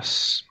presents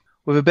us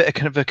with a bit of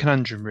kind of a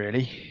conundrum,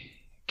 really,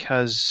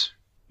 because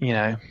me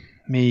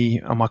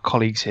and my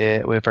colleagues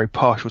here, we're very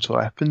partial to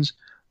weapons,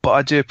 but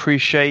I do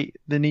appreciate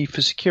the need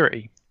for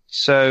security.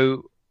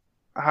 So,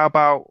 how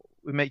about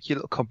we make you a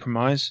little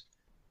compromise?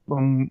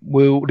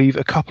 We'll leave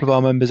a couple of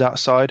our members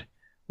outside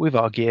with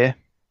our gear,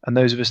 and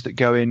those of us that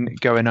go in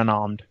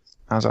unarmed.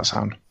 How's that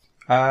sound?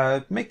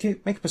 Make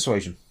a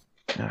persuasion.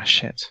 Ah,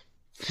 shit.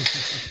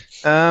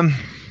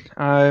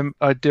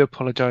 I do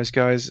apologise,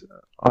 guys.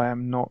 I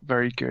am not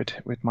very good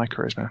with my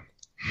charisma.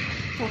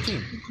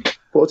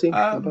 14.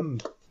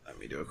 Let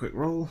me do a quick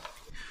roll.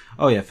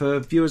 Oh yeah, for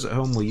viewers at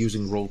home, we're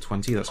using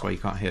Roll20. That's why you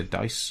can't hear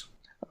dice.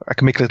 I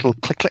can make a little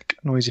click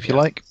noise if you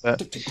like,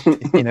 but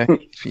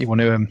if you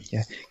want to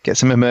get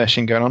some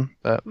immersion going on.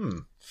 But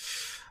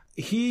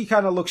He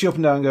kind of looks you up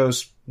and down and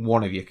goes,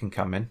 "One of you can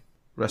come in.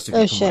 Rest of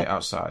you can wait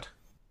outside."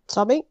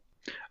 Tommy?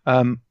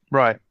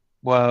 Right.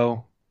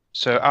 Well,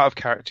 so out of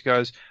character,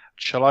 guys.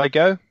 Shall I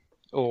go,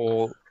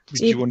 or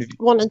Do you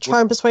want to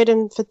try and persuade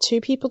him for 2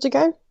 people to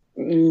go?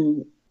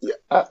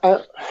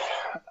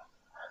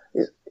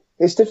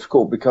 It's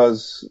difficult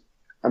because,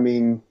 I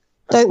mean...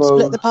 Don't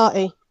split the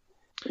party.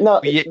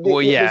 No,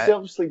 yeah. They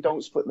obviously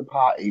don't split the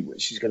party,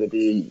 which is going to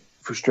be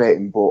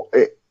frustrating, but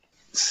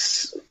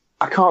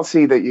I can't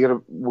see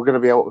that we're going to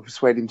be able to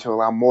persuade him to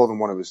allow more than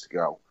one of us to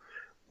go.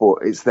 But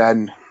it's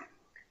then,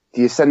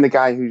 do you send the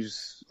guy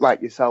who's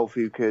like yourself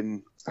who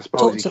can, I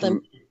suppose... Talk to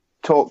them.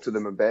 talk to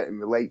them a bit and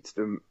relate to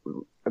them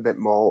a bit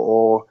more,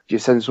 or do you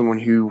send someone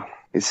who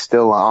is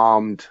still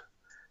armed,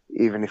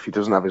 even if he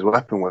doesn't have his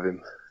weapon with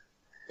him?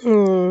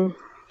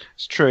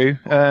 It's true.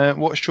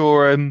 What's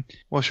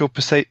your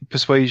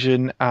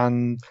persuasion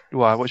and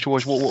what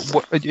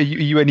are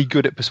you any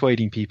good at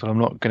persuading people? I'm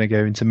not going to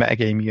go into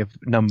metagaming of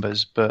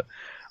numbers, but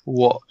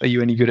what are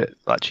you any good at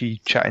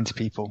actually chatting to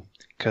people?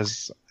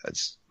 Because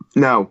it's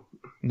No.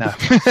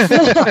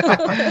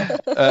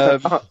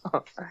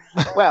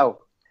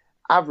 Well,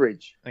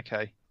 average.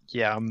 Okay.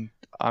 Yeah,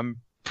 I'm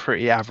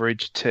pretty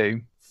average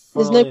too.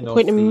 There's no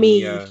point in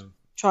me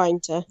trying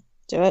to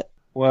do it.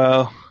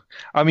 Well,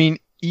 I mean,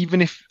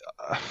 even if,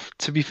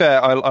 to be fair,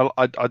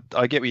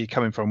 I get where you're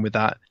coming from with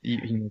that.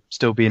 You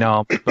still being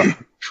armed, but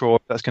I'm sure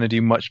that's going to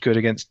do much good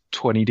against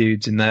 20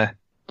 dudes in there,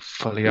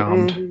 fully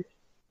armed.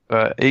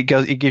 But it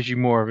gives you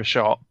more of a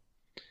shot.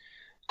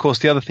 Of course,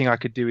 the other thing I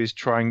could do is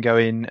try and go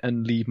in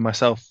and leave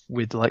myself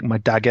with like my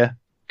dagger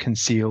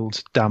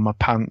concealed down my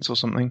pants or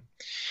something.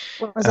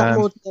 Or is that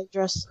more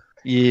dangerous?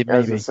 Yeah, maybe. I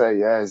was gonna say,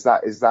 is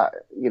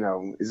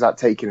that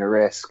taking a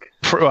risk?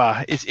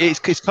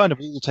 It's kind of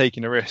all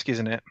taking a risk,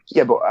 isn't it?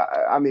 Yeah, but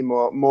I mean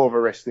more of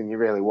a risk than you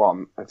really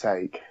want to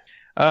take.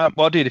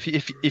 Well, dude,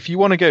 if you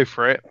want to go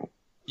for it,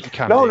 you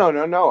can.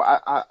 No.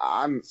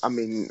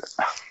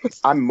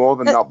 I'm more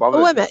than not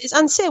bothered. Oh, wait a minute, is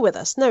Ansir with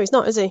us? No, he's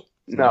not, is he?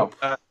 No.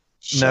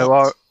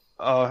 No,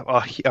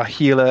 our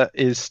healer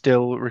is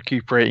still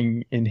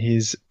recuperating in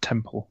his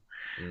temple.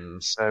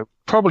 So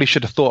probably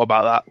should have thought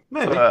about that.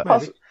 Maybe.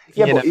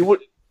 Yeah, but he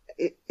would.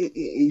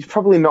 He's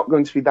probably not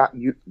going to be that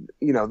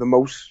the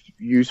most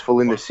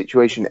useful in this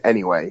situation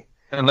anyway.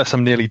 Unless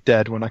I'm nearly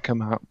dead when I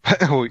come out,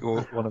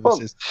 or one of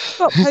us is.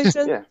 Got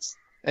potions.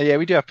 Yeah,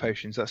 we do have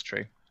potions. That's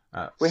true.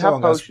 We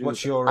have potions.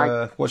 What's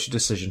your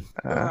decision?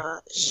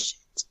 Shit.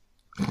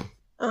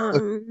 I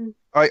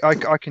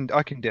can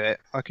do it.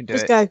 I can do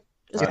Let's it. go.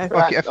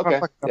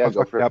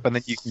 Go for it. Up and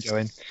then you can go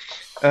in.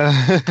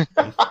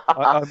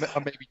 I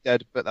may be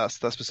dead, but that's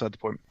beside the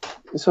point.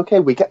 It's okay.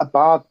 We get a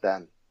bard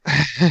then.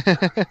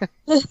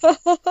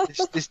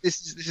 This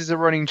is a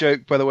running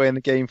joke, by the way, in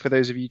the game. For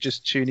those of you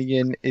just tuning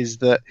in, is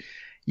that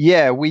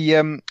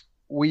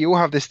we all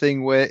have this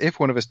thing where if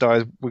one of us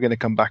dies, we're going to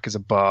come back as a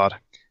bard,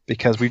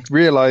 because we've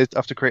realised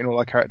after creating all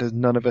our characters,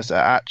 none of us are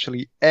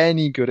actually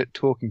any good at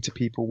talking to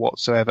people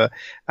whatsoever,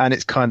 and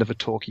it's kind of a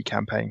talky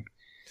campaign.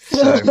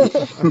 So,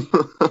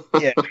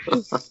 yeah.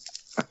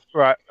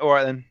 Right, all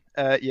right then.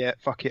 Yeah,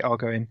 fuck it, I'll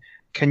go in.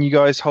 Can you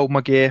guys hold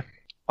my gear?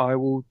 I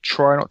will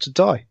try not to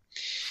die.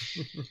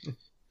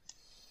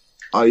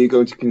 Are you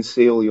going to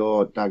conceal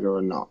your dagger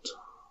or not?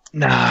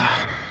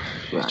 Nah.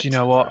 Right. Do you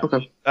know what?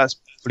 Okay. That's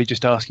probably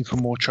just asking for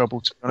more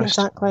trouble, to be honest.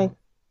 Exactly.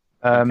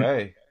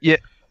 Okay. Yeah.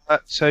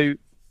 So,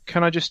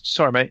 can I just...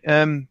 Sorry, mate.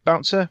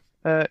 Bouncer?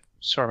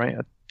 Sorry, mate.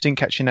 I didn't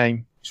catch your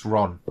name. It's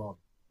Ron.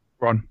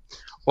 Ron.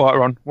 All right,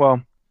 Ron.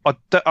 Well, I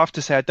have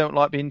to say I don't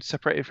like being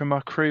separated from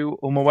my crew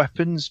or my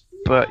weapons,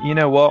 but you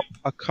know what?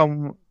 I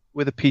come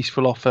with a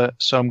peaceful offer,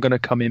 so I'm going to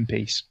come in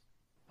peace.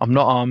 I'm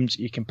not armed.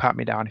 You can pat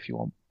me down if you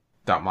want.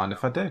 Don't mind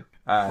if I do.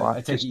 Right,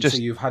 I take it so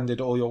you've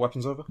handed all your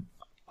weapons over?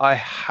 I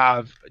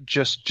have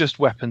just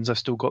weapons. I've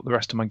still got the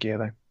rest of my gear,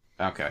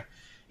 though. Okay.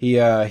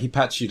 He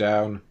pats you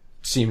down,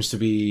 seems to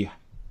be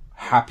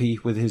happy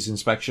with his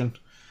inspection.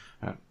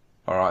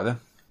 All right, then.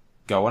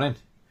 Go on in.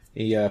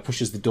 He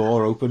pushes the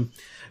door open.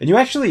 And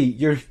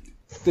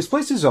this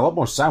place is a lot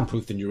more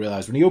soundproof than you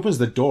realise. When he opens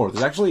the door,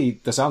 there's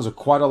actually the sounds of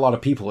quite a lot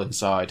of people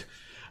inside.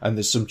 And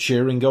there's some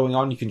cheering going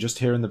on you can just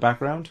hear in the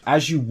background.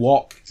 As you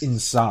walk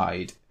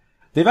inside,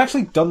 they've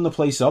actually done the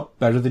place up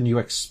better than you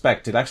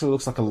expect. It actually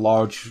looks like a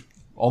large,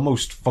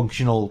 almost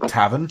functional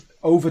tavern.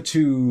 Over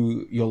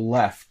to your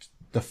left,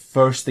 the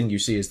first thing you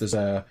see is there's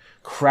a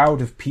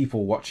crowd of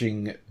people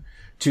watching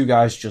two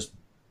guys just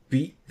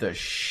beat the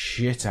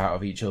shit out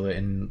of each other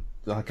in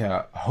like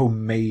a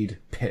homemade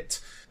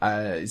pit.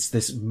 It's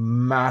this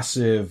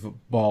massive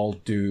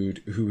bald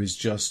dude who is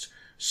just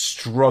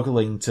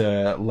struggling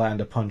to land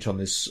a punch on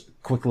this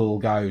quick little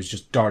guy who's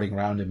just darting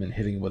around him and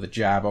hitting him with a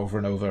jab over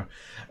and over.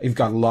 You've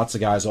got lots of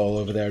guys all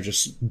over there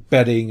just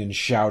betting and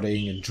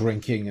shouting and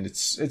drinking, and it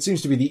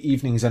seems to be the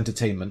evening's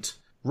entertainment.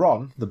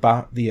 Ron, the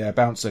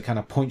bouncer, kind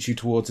of points you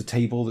towards a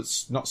table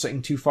that's not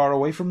sitting too far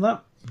away from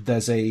that.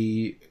 There's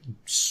a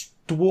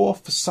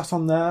dwarf sat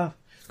on there,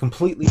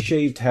 completely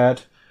shaved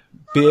head,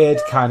 beard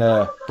kind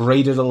of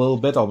braided a little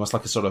bit, almost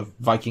like a sort of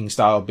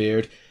Viking-style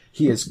beard.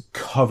 He is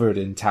covered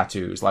in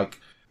tattoos, like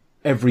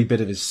every bit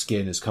of his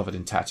skin is covered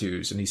in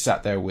tattoos, and he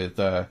sat there with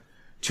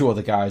two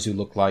other guys who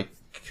look like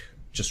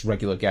just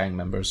regular gang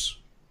members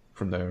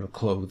from their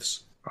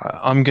clothes.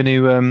 I'm going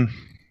to...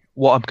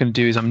 what I'm going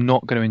to do is I'm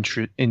not going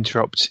to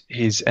interrupt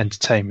his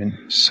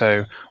entertainment.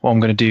 So what I'm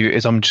going to do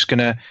is I'm just going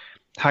to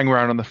hang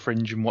around on the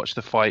fringe and watch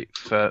the fight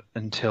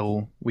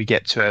until we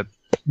get to a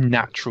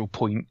natural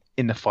point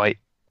in the fight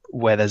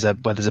where there's a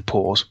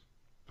pause.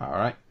 All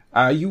right.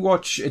 You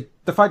watch it.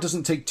 The fight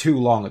doesn't take too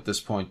long at this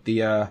point.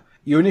 The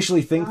You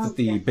initially think that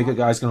the bigger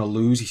guy's going to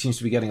lose. He seems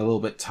to be getting a little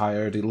bit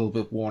tired, a little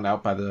bit worn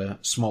out by the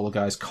smaller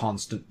guy's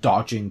constant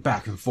dodging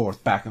back and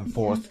forth,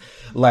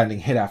 landing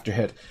hit after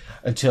hit,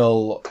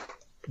 until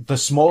the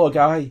smaller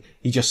guy,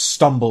 he just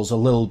stumbles a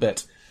little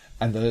bit,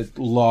 and the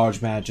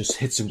large man just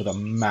hits him with a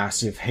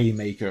massive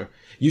haymaker.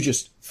 You can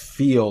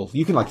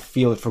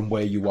feel it from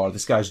where you are.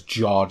 This guy's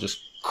jaw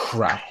just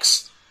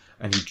cracks,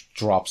 and he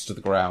drops to the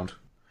ground.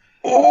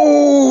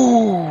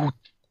 Oh,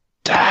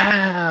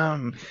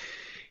 damn!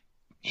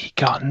 He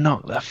got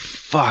knocked the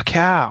fuck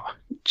out.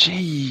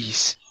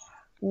 Jeez.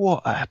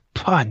 What a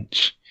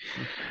punch.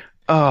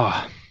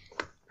 Oh,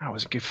 that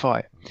was a good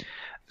fight.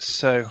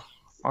 So,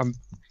 I'm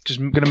just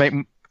going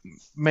to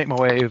make my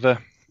way over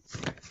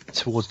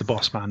towards the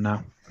boss man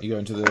now. Are you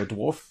going to the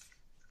dwarf?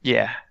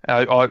 Yeah.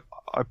 I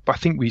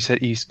think they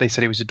said he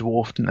was a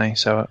dwarf, didn't they?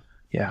 So,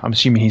 yeah, I'm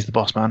assuming he's the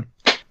boss man.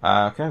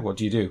 Okay, what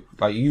do you do?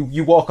 Like,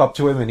 you walk up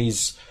to him and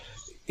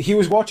he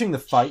was watching the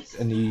fight,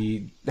 and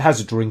he has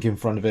a drink in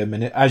front of him,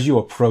 and as you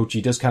approach,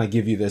 he does kind of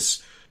give you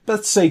this,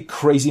 let's say,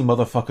 crazy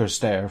motherfucker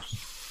stare.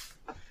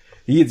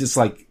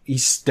 He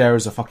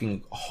stares a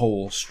fucking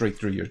hole straight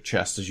through your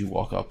chest as you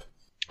walk up.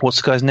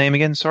 What's the guy's name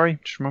again? Sorry,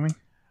 just remind me.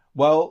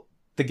 Well,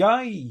 the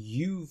guy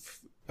you've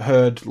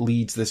heard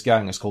leads this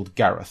gang is called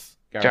Gareth.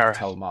 Gareth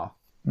Telmar.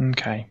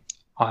 Okay.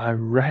 I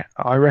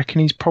reckon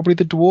he's probably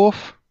the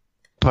dwarf,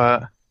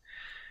 but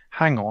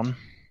hang on.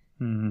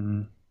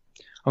 I'm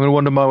going to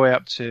wander my way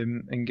up to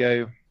him and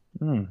go,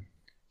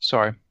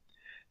 sorry.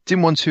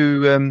 Didn't want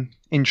to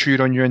intrude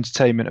on your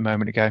entertainment a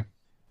moment ago.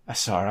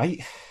 That's all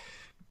right.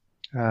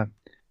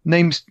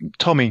 Name's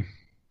Tommy.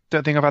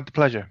 Don't think I've had the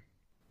pleasure.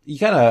 He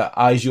kind of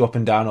eyes you up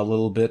and down a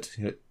little bit.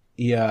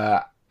 He,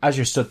 as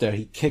you're stood there,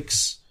 he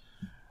kicks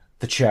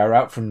the chair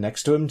out from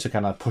next to him to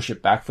kind of push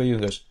it back for you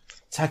and goes,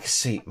 "Take a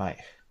seat, mate.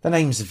 The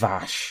name's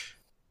Vash."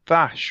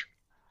 Vash.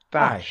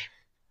 Aye.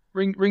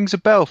 Rings a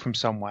bell from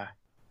somewhere.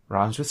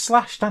 Rhymes with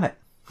slash, doesn't it?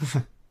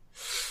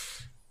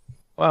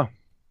 Well,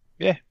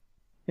 yeah,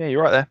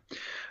 you're right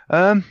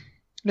there.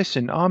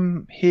 Listen,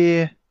 I'm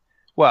here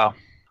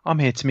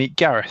to meet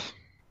Gareth.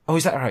 Oh,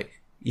 is that right?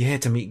 You're here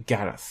to meet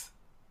Gareth.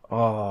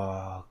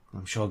 Oh,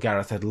 I'm sure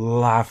Gareth would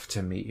love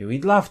to meet you.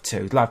 He'd love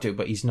to,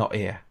 but he's not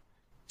here.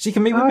 So you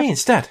can meet with me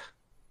instead.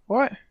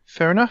 Right,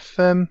 fair enough.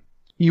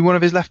 You one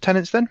of his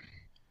lieutenants then?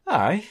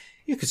 Aye,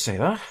 you could say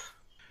that.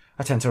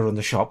 I tend to run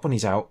the shop when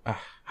he's out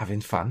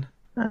having fun.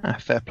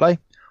 Fair play.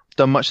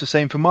 Done much the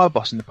same for my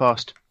boss in the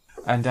past.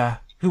 And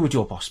who would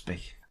your boss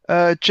be?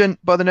 Gent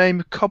by the name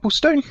of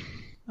Cobblestone.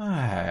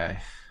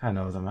 Aye, I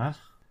know the man.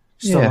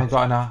 Still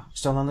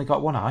only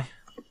got one eye.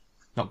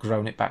 Not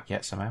grown it back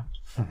yet somehow.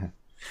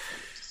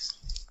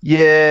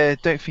 Yeah,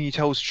 don't think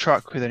he holds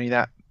truck with any of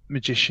that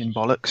magician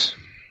bollocks.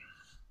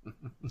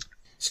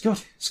 It's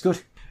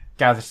good.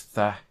 Gareth,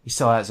 he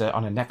still has it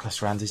on a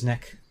necklace round his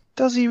neck.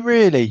 Does he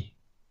really?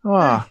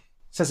 Ah.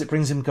 Says it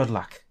brings him good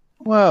luck.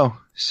 Well,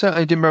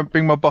 certainly didn't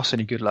bring my boss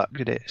any good luck,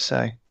 did it?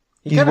 So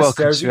he kind of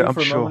stares at you for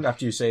a moment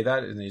after you say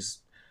that, and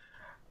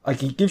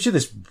he gives you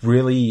this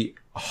really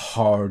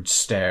hard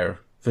stare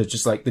that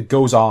just that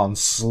goes on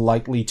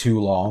slightly too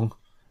long,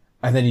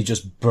 and then he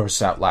just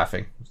bursts out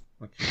laughing.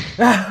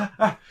 You're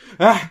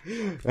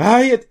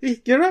right.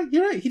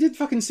 He didn't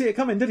fucking see it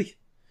coming, did he?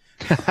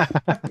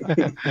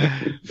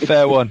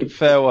 Fair one.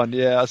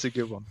 Yeah, that's a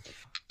good one.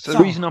 So the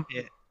reason I'm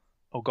here...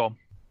 Oh, go on.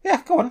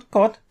 Yeah, go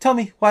on. Tell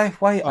me, why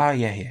are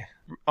you here?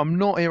 I'm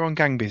not here on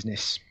gang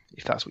business,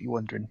 if that's what you're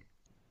wondering.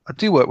 I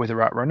do work with the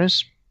Rat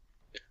Runners.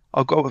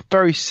 I've got a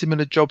very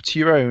similar job to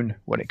your own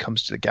when it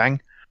comes to the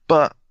gang,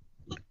 but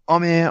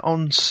I'm here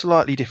on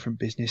slightly different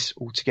business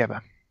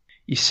altogether.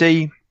 You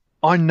see,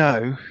 I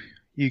know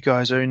you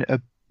guys are in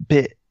a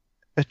bit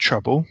of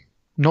trouble.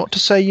 Not to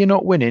say you're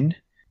not winning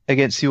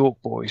against the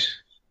Orc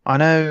Boys. I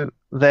know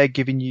they're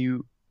giving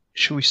you,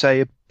 shall we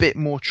say, a bit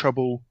more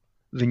trouble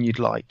than you'd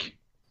like.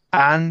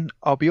 And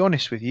I'll be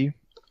honest with you,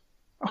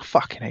 I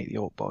fucking hate the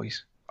Orc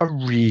Boys. I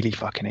really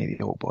fucking hate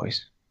the Orc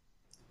Boys.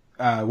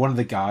 One of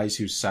the guys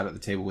who sat at the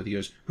table with you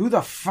goes, "Who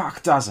the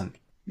fuck doesn't?"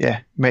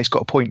 Yeah, mate's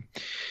got a point.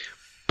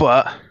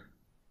 But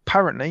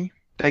apparently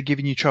they're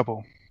giving you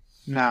trouble.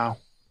 Now,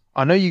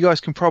 I know you guys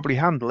can probably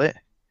handle it,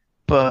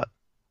 but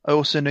I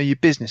also know you're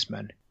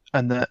businessmen,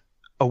 and that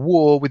a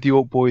war with the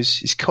Orc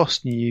Boys is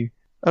costing you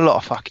a lot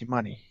of fucking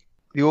money.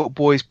 The Orc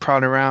Boys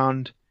prowling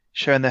around,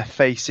 showing their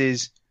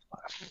faces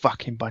like a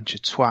fucking bunch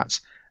of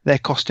twats. They're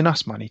costing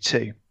us money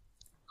too.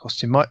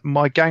 Costing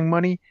my gang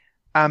money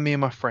and me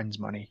and my friends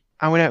money.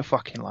 And we don't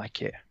fucking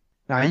like it.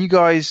 Now, you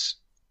guys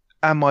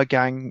and my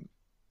gang,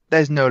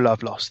 there's no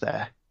love lost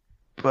there.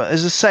 But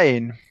there's a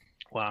saying,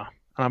 well,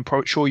 and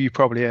I'm sure you've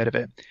probably heard of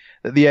it,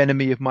 that the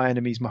enemy of my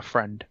enemy is my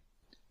friend.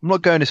 I'm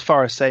not going as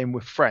far as saying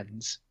we're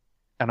friends,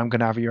 and I'm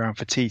going to have you around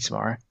for tea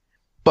tomorrow,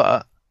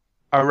 but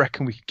I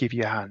reckon we could give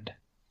you a hand.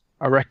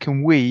 I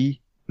reckon me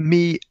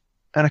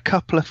and a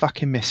couple of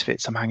fucking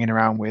misfits I'm hanging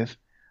around with,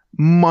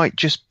 might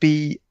just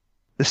be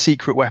the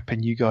secret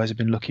weapon you guys have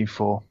been looking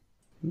for.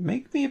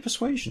 Make me a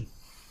persuasion.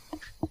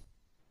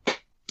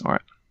 All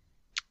right.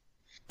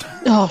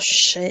 Oh,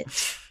 shit.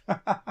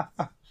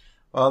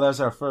 Well,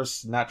 there's our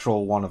first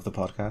natural one of the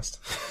podcast.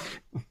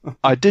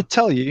 I did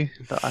tell you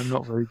that I'm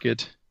not very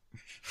good.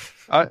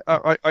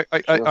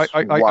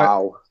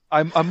 Wow.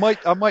 I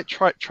might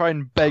try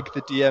and beg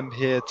the DM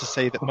here to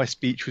say that my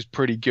speech was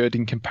pretty good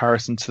in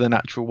comparison to the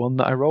natural one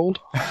that I rolled,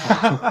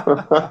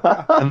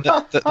 and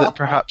that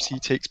perhaps he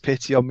takes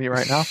pity on me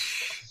right now.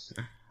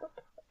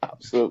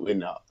 Absolutely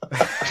not.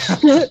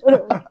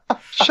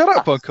 Shut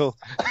up, Uncle.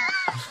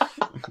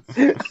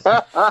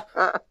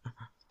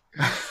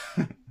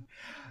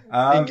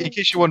 In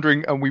case you're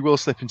wondering, and we will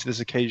slip into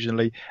this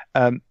occasionally,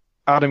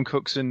 Adam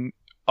Cookson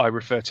I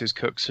refer to as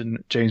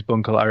Cookson, James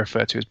Bunkle I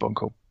refer to as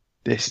Bunkle.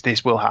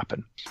 This will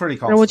happen. Pretty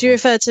And constant. what do you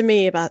refer to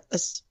me about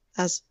as?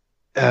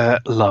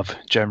 Love,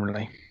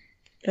 generally.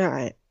 All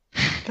right.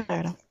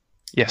 Fair enough.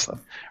 Yes,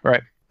 love.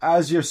 Right.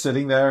 As you're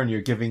sitting there and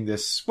you're giving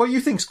this, what you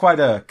think's quite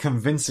a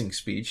convincing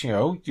speech,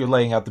 you're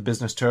laying out the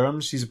business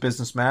terms. He's a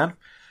businessman.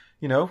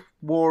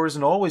 War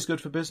isn't always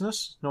good for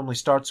business. Normally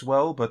starts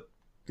well, but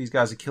these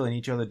guys are killing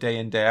each other day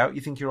in, day out.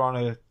 You think you're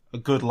on a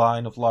good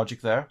line of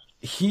logic there.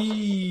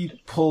 He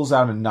pulls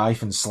out a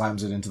knife and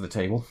slams it into the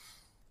table.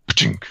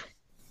 Chink.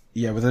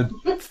 Yeah, with a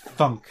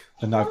thunk,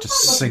 the knife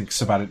just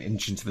sinks about an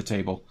inch into the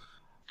table.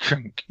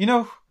 Chink.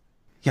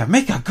 Yeah,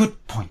 make a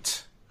good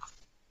point.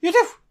 You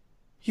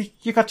do.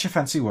 You got your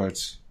fancy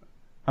words.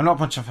 I'm not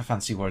much of a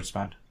fancy words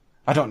man.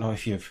 I don't know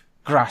if you've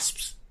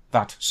grasped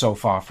that so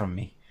far from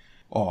me,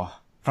 or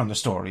from the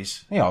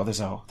stories. There's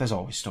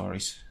always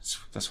stories.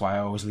 That's why I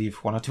always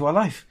leave one or two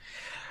alive.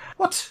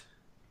 What's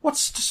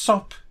to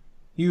stop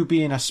you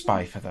being a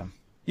spy for them?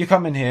 You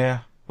come in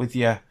here with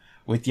your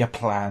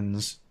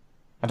plans.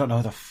 I don't know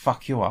who the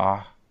fuck you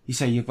are. You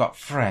say you've got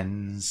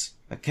friends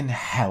that can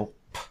help.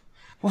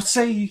 Well,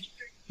 say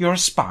you're a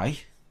spy,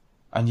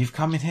 and you've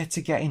come in here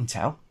to get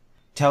intel.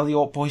 Tell the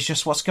Orc boys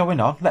just what's going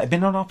on. Let it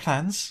in on our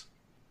plans.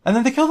 And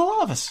then they killed a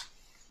lot of us.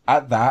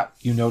 At that,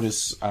 you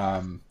notice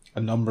a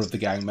number of the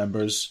gang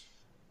members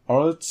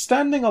are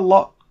standing a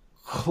lot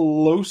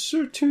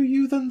closer to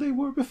you than they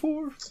were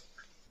before.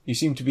 You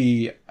seem to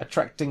be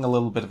attracting a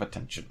little bit of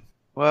attention.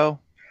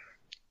 Well,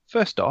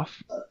 first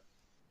off,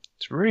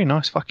 it's a really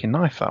nice fucking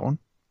knife, that one.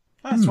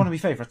 That's one of my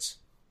favourites.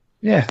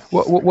 Yeah,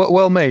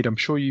 well made. I'm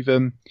sure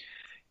you've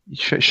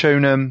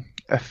shown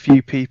a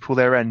few people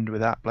their end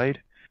with that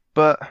blade.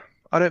 But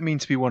I don't mean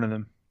to be one of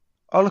them.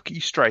 I'll look at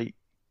you straight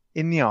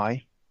in the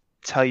eye,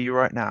 tell you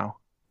right now,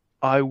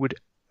 I would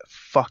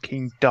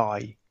fucking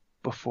die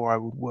before I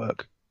would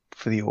work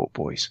for the Orc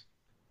boys.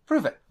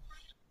 Prove it.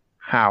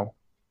 How?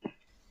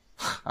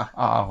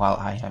 Well,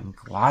 I am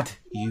glad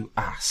you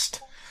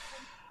asked.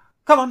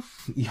 Come on.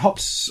 He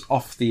hops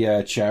off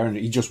the chair and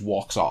he just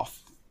walks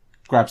off.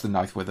 Grabs the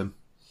knife with him.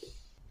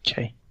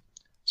 Okay.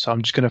 So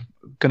I'm just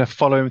gonna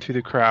follow him through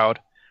the crowd,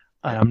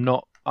 and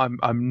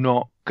I'm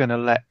not gonna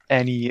let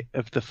any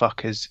of the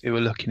fuckers who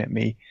are looking at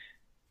me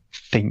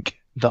think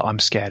that I'm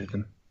scared of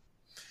them.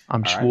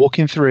 I'm just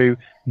walking through,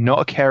 not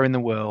a care in the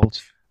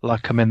world,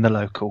 like I'm in the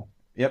local.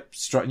 Yep,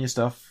 strutting your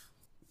stuff.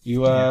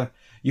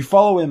 You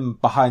follow him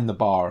behind the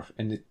bar,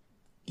 and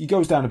he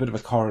goes down a bit of a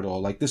corridor.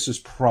 Like, this is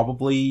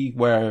probably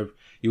where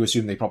you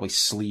assume they probably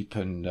sleep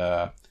and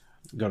go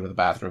to the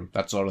bathroom,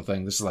 that sort of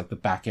thing. This is like the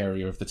back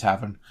area of the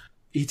tavern.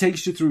 He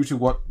takes you through to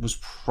what was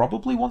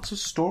probably once a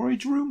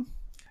storage room.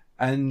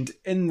 And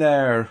in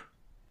there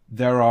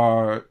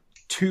are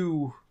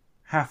two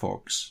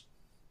half-orcs.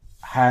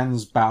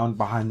 Hands bound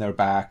behind their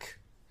back,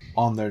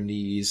 on their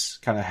knees,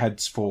 kind of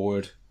heads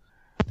forward.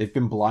 They've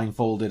been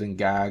blindfolded and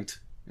gagged.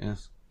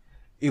 Yes.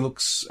 He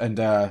looks, and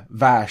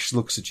Vash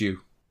looks at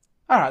you.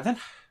 Alright then.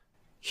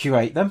 You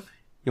ate them.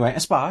 You ain't a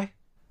spy.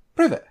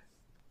 Prove it.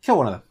 Kill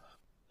one of them.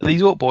 Are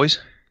these Orc boys?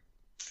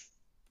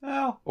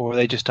 Well, Or are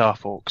they just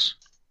half Orcs?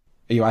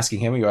 are you asking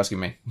him or are you asking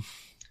me?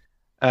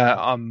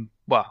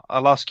 Well,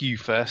 I'll ask you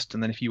first,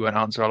 and then if you won't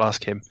answer, I'll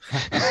ask him.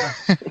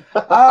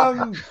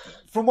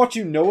 From what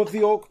you know of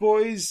the Orc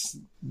boys,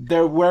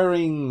 they're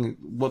wearing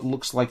what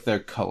looks like their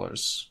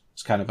colours.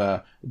 It's kind of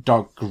a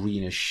dark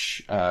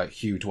greenish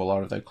hue to a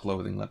lot of their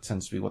clothing. That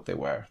tends to be what they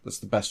wear. That's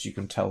the best you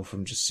can tell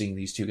from just seeing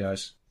these two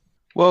guys.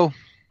 Well,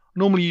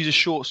 normally use a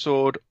short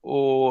sword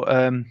or,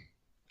 don't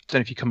know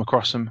if you come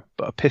across them,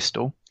 but a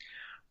pistol.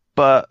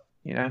 But,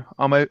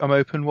 I'm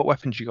open. What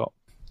weapons you got?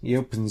 He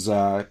opens,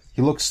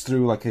 he looks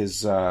through like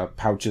his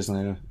pouches and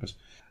then goes,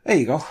 there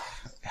you go.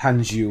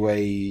 Hands you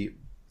a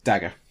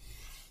dagger.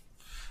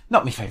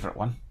 Not my favourite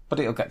one, but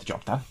it'll get the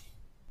job done.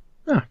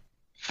 Oh,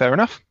 fair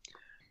enough.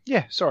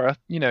 Yeah, sorry,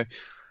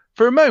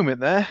 for a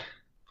moment there,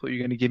 thought you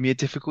were going to give me a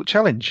difficult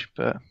challenge,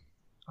 but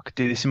I could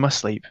do this in my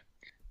sleep.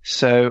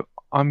 So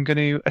I'm going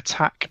to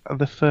attack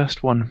the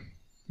first one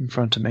in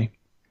front of me.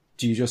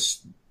 Do you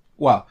just...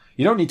 Well,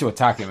 you don't need to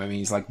attack him. I mean,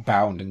 he's like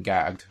bound and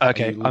gagged.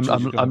 Okay, I'm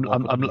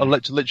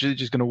literally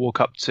just going to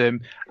walk up to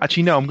him.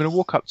 Actually, no, I'm going to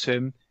walk up to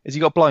him. Has he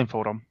got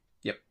blindfold on?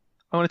 Yep.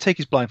 I'm going to take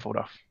his blindfold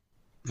off,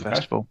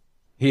 first of all.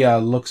 He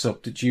looks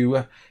up at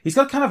you. He's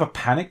got kind of a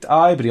panicked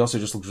eye, but he also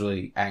just looks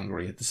really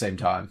angry at the same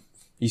time.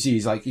 You see,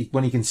 he's like,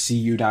 when he can see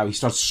you now, he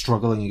starts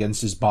struggling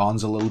against his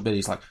bonds a little bit.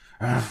 He's like,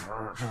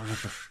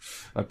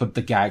 But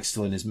the gag's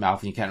still in his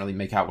mouth and you can't really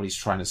make out what he's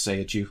trying to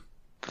say at you.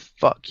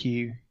 Fuck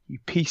you, you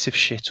piece of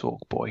shit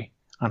orc boy.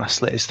 And I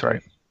slit his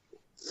throat.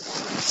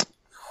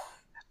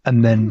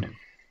 And then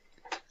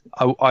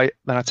I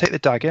take the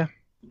dagger,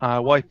 I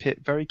wipe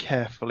it very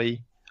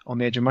carefully on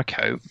the edge of my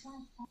coat,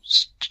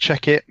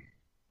 check it,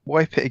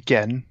 wipe it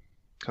again,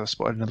 because I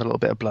spotted another little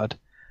bit of blood,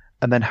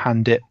 and then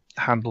hand it,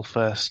 handle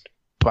first,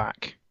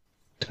 back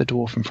to the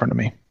dwarf in front of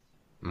me.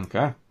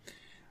 Okay.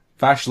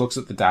 Vash looks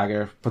at the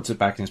dagger, puts it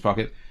back in his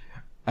pocket,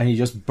 and he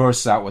just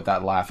bursts out with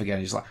that laugh again.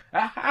 He's like,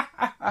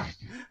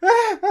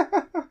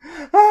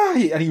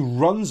 and he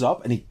runs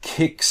up and he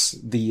kicks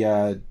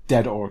the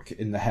dead orc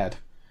in the head.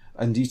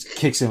 And he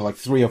kicks him like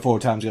 3 or 4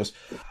 times. He goes,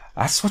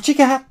 "That's what you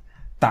get.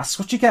 That's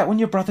what you get when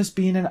your brother's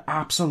being an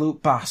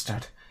absolute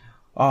bastard.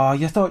 Oh,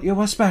 you thought you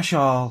were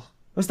special.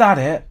 Was that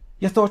it?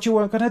 You thought you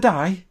weren't going to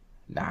die?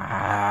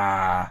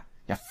 Nah,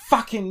 you're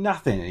fucking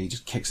nothing." And he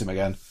just kicks him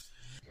again.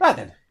 Right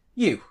then,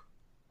 you.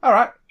 All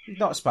right, you're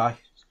not a spy.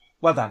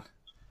 Well done.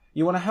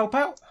 You want to help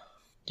out?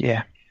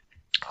 Yeah,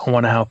 I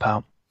want to help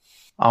out.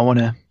 I want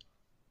to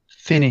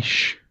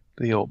finish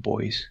the orc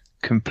boys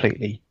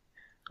completely.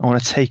 I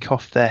want to take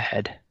off their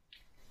head.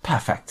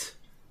 Perfect.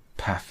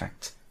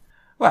 Perfect.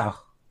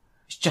 Well,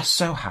 it just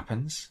so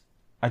happens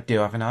I do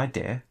have an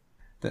idea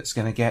that's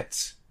going to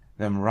get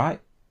them right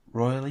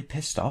royally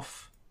pissed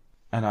off,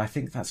 and I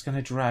think that's going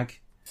to drag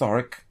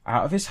Thoric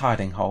out of his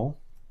hiding hole,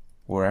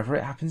 wherever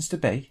it happens to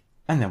be,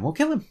 and then we'll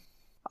kill him.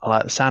 I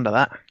like the sound of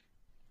that.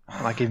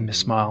 And I give him a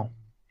smile.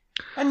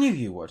 I knew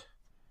you would.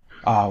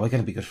 Oh, we're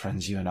going to be good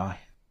friends, you and I.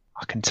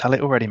 I can tell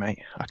it already, mate.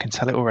 I can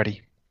tell it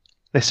already.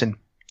 Listen,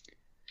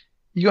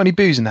 you got any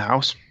booze in the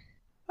house?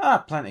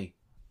 Plenty.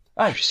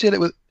 Hey. Seal it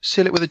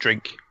with a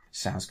drink.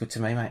 Sounds good to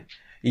me, mate.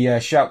 He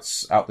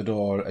shouts out the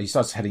door. He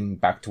starts heading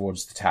back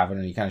towards the tavern,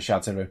 and he kind of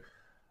shouts over,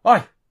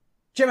 "Oi,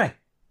 Jimmy,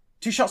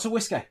 2 shots of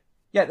whiskey.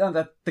 Yeah,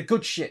 the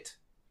good shit.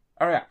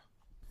 Hurry up."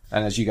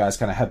 And as you guys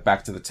kind of head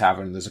back to the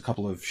tavern, there's a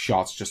couple of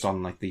shots just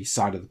on like the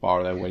side of the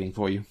bar there waiting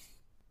for you.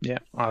 Yeah,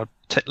 I'll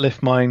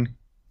lift mine,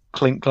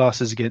 clink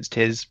glasses against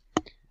his,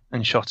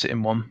 and shot it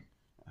in one.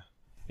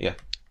 Yeah.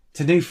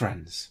 To new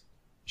friends.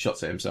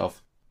 Shots at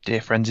himself.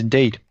 Dear friends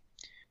indeed.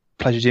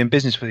 Pleasure doing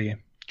business with you. Do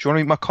you want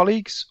to meet my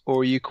colleagues,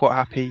 or are you quite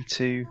happy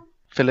to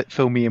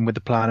fill me in with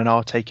the plan and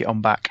I'll take it on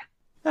back?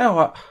 You know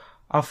what?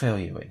 I'll fill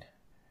you in.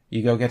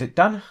 You go get it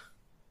done,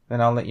 then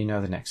I'll let you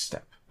know the next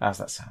step. How's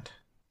that sound?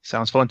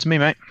 Sounds fine to me,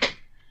 mate.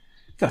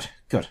 Good,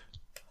 good.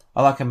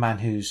 I like a man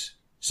who's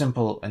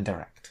simple and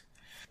direct.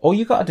 All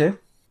you gotta do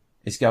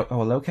is go to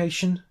a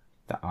location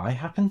that I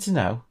happen to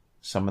know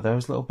some of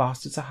those little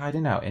bastards are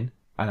hiding out in,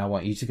 and I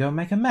want you to go and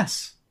make a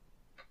mess.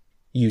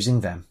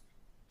 Using them.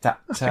 I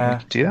think we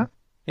can do that.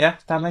 Yeah,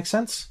 that makes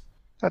sense?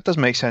 That does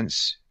make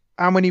sense.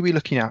 How many are we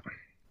looking at?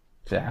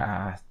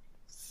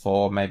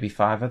 4, maybe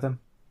 5 of them.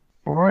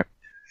 Alright.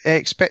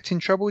 Expecting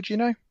trouble, do you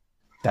know?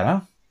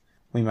 Dunno.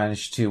 We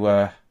managed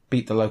to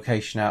beat the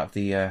location out of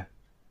the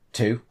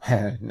 2,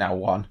 now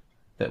 1,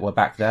 that were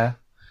back there.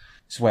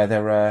 It's where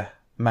they're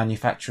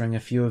manufacturing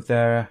a few of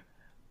their,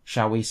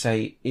 shall we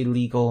say,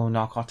 illegal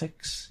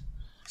narcotics.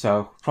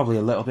 So, probably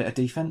a little bit of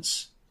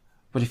defense.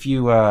 But if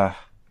you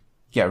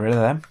get rid of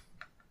them,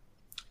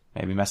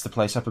 maybe mess the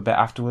place up a bit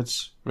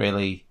afterwards,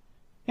 really,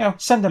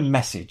 send a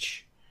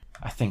message,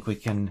 I think we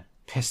can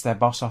piss their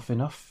boss off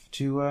enough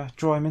to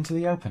draw him into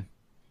the open.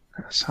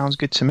 That sounds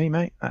good to me,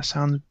 mate. That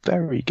sounds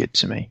very good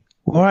to me.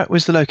 Alright,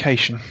 where's the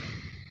location?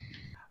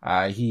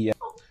 He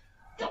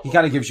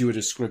kind of gives you a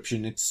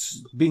description.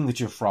 It's, being that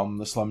you're from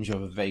the slums, you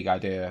have a vague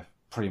idea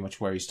pretty much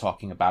where he's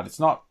talking about. It's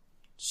not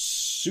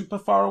super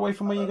far away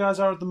from where you guys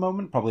are at the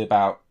moment, probably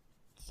about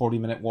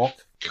 40-minute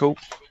walk. Cool.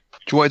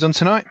 Do you want it done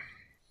tonight?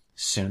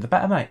 Sooner the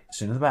better, mate.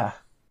 Sooner the better.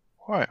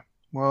 Alright,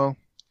 well,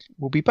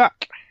 we'll be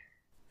back.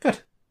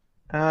 Good.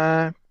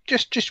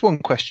 Just one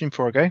question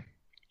before I go.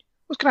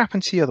 What's going to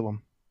happen to the other one?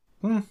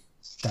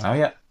 Don't know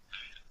yet.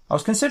 I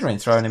was considering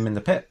throwing him in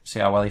the pit, see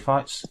how well he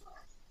fights,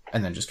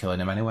 and then just killing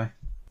him anyway.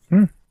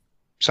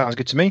 Sounds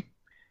good to me.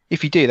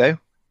 If you do, though,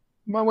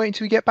 mind waiting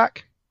till we get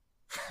back?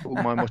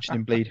 Wouldn't mind watching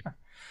him bleed.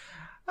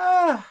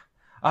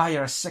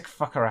 You're a sick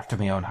fucker after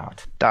my own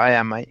heart. That I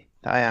am, mate.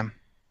 That I am.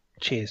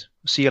 Cheers.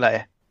 See you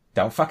later.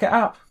 Don't fuck it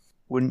up.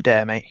 Wouldn't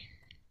dare, mate.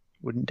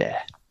 Wouldn't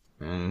dare.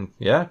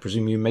 Yeah, I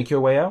presume you make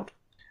your way out?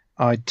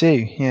 I do,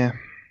 yeah.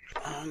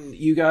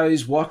 You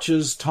guys watch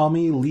as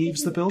Tommy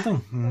leaves the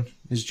building and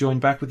is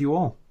joined back with you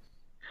all.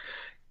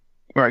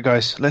 Right,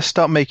 guys, let's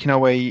start making our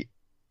way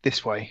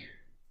this way.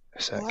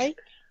 A sec. Why?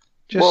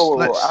 Whoa,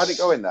 how'd it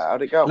go in there?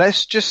 How'd it go?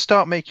 Let's just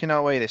start making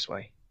our way this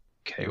way.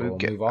 Okay, We'll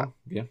move on.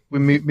 Yeah. We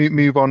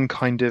move on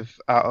kind of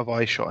out of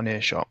eyeshot and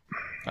earshot.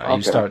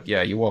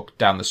 Okay. You walk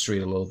down the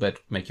street a little bit,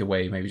 make your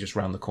way maybe just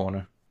round the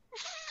corner.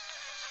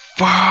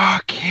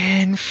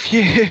 Fucking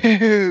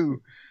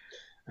phew!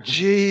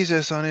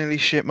 Jesus, I nearly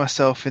shit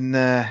myself in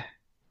there.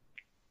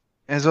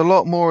 There's a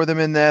lot more of them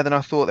in there than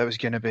I thought there was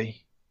going to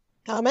be.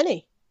 How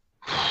many?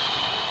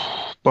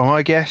 By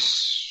my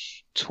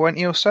guess,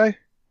 20 or so,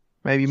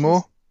 maybe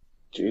more.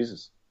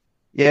 Jesus.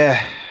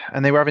 Yeah,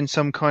 and they were having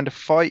some kind of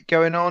fight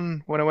going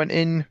on when I went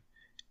in.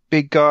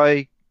 Big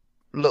guy,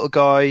 little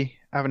guy,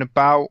 having a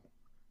bout.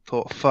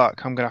 Thought,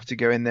 fuck, I'm going to have to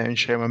go in there and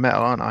show my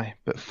mettle, aren't I?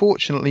 But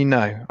fortunately,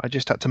 no. I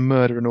just had to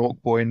murder an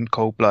orc boy in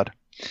cold blood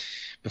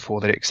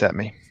before they'd accept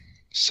me.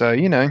 So,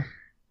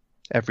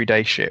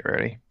 everyday shit,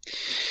 really.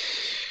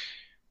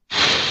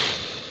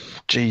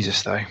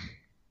 Jesus, though.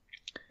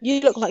 You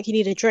look like you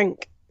need a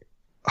drink.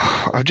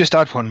 I've just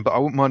had one, but I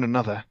wouldn't mind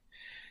another.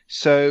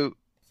 So,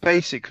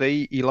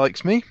 basically, he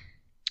likes me.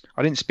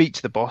 I didn't speak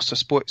to the boss. I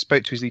spoke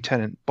to his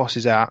lieutenant. Boss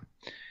is out.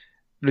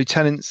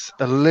 Lieutenant's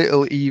a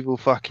little evil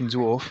fucking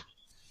dwarf.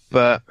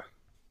 But,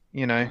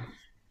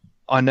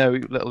 I know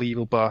little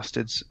evil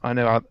bastards. I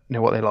know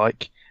what they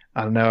like.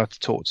 I know how to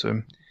talk to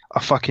them.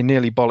 I fucking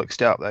nearly bollocksed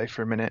it up, though,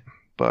 for a minute.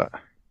 But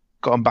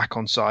got him back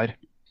on side.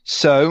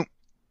 So,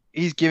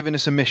 he's given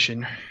us a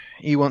mission.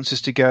 He wants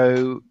us to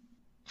go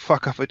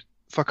fuck up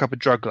a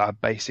drug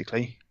lab,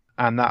 basically.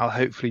 And that'll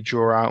hopefully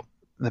draw out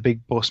the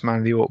big boss man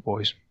of the Orc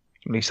Boys.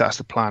 At least that's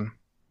the plan.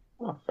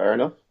 Oh, fair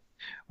enough.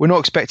 We're not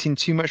expecting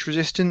too much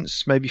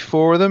resistance. Maybe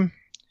 4 of them.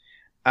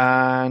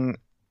 And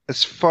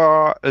as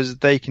far as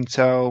they can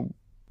tell,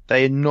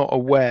 they are not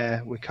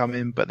aware we're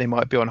coming, but they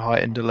might be on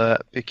heightened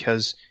alert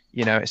because,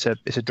 it's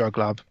a drug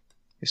lab.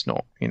 It's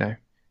not,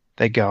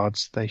 they're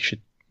guards. They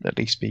should at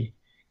least be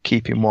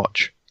keeping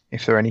watch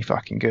if they're any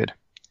fucking good.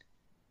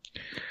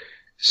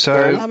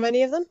 So How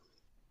many of them?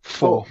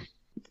 4.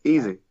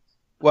 Easy.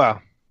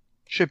 Well,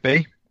 should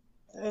be.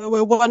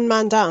 We're one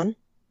man down.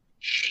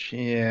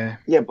 Yeah.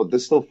 Yeah, but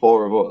there's still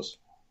 4 of us.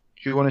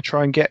 Do you want to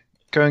try and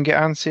go and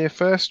get Ansir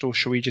first, or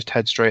should we just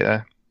head straight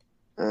there?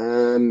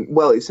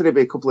 Well, it said it'd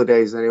be a couple of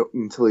days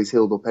until he's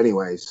healed up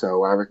anyway,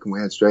 so I reckon we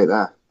head straight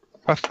there.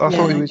 I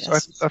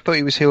thought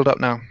he was healed up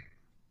now.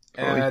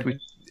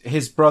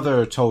 His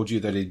brother told you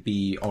that he'd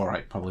be all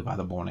right probably by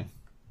the morning.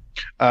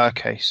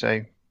 Okay,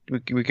 so we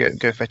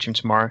go fetch him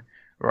tomorrow.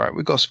 Right,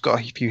 we've got a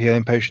few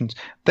healing potions.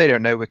 They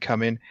don't know we're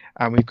coming,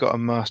 and we've got a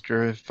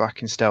master of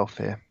fucking stealth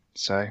here,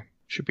 so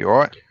should be all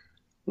right.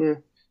 Yeah.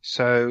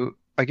 So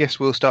I guess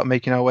we'll start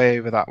making our way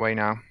over that way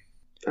now.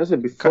 As I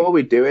said, before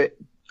we do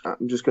it,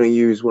 I'm just going to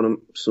use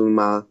some of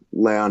my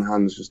lay on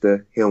hands just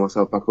to heal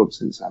myself back up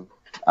since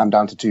I'm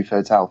down to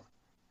 2/3 health.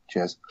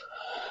 Cheers.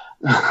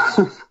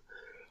 Oh,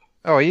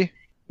 are you?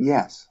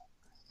 Yes.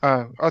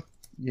 Oh,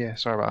 yeah.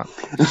 Sorry about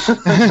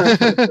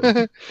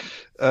that.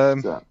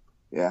 So,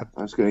 yeah,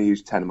 I'm just going to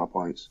use 10 of my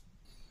points.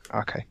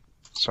 Okay.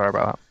 Sorry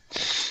about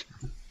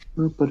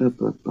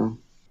that.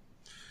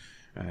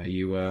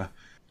 You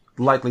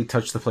lightly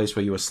touch the place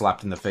where you were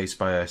slapped in the face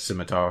by a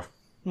scimitar.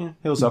 Yeah,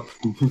 heals up.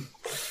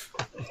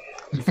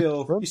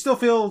 You still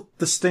feel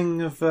the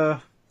sting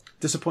of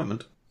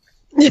disappointment.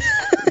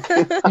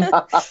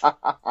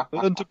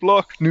 Learn to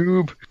block,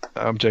 noob.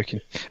 I'm joking.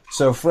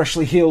 So,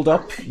 freshly healed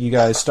up, you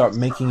guys start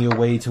making your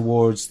way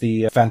towards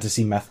the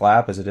fantasy meth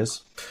lab, as it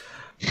is.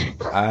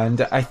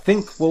 And I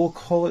think we'll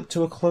call it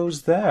to a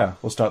close there.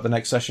 We'll start the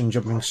next session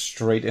jumping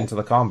straight into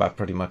the combat,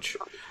 pretty much.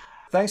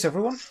 Thanks,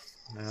 everyone.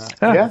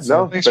 Thanks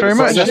very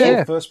much.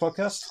 Yeah. First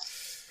podcast.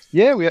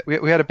 Yeah, we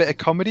had a bit of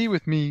comedy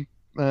with me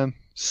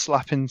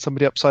slapping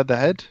somebody upside the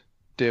head.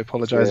 Do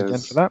apologise again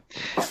for that.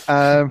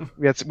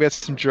 We had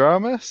some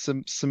drama,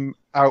 some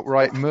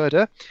outright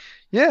murder.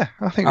 Yeah,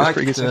 I think it was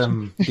pretty good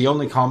session. The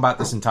only combat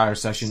this entire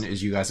session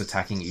is you guys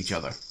attacking each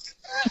other.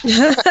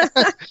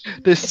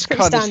 This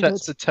kind of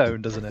sets the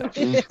tone, doesn't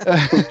it?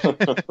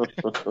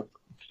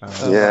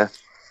 Yeah.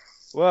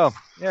 Well,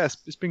 yeah,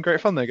 it's been great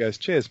fun though, guys.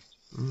 Cheers.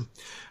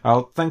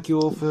 I'll thank you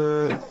all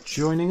for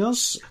joining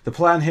us. The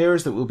plan here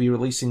is that we'll be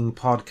releasing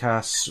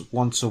podcasts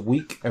once a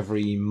week,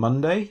 every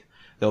Monday.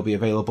 They'll be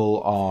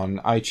available on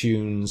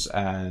iTunes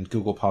and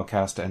Google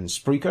Podcast and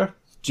Spreaker.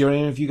 Do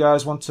any of you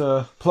guys want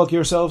to plug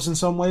yourselves in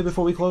some way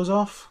before we close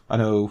off? I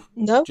know,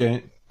 No.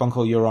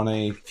 Bunkle, you're on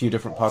a few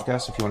different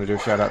podcasts, if you want to do a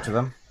shout out to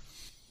them.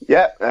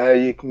 Yeah,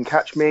 you can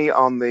catch me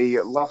on the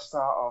Lost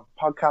Art of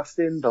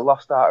Podcasting, the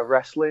Lost Art of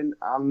Wrestling,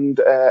 and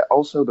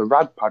also the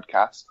Rad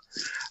Podcast.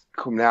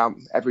 Coming out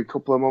every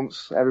couple of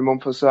months, every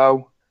month or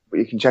so. But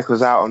you can check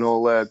us out on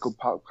all good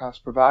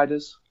podcast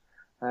providers.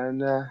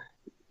 And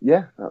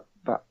yeah,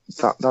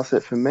 that's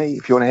it from me.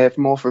 If you want to hear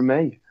more from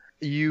me.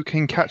 You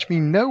can catch me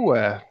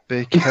nowhere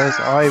because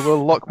I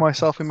will lock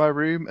myself in my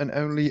room and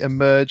only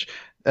emerge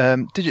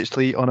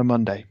digitally on a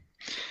Monday.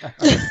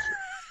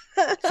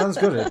 Sounds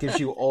good. It gives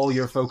you all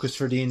your focus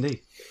for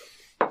D&D.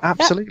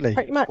 Absolutely. Yeah,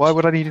 pretty much. Why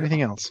would I need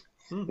anything else?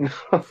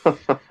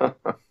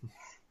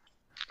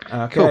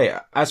 Okay, cool.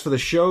 As for the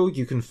show,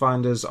 you can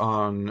find us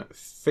on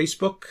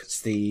Facebook. It's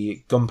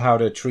the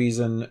Gunpowder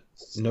Treason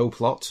No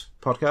Plot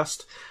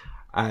podcast.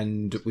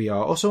 And we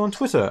are also on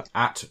Twitter,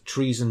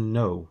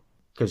 @TreasonNo.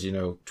 Because,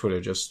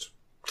 Twitter just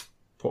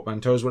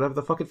portmanteaus whatever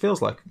the fuck it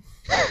feels like.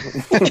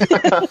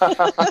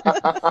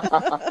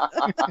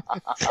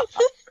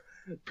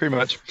 Pretty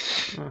much.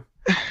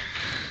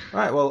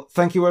 Right, well,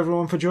 thank you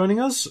everyone for joining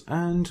us,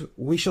 and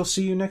we shall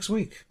see you next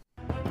week.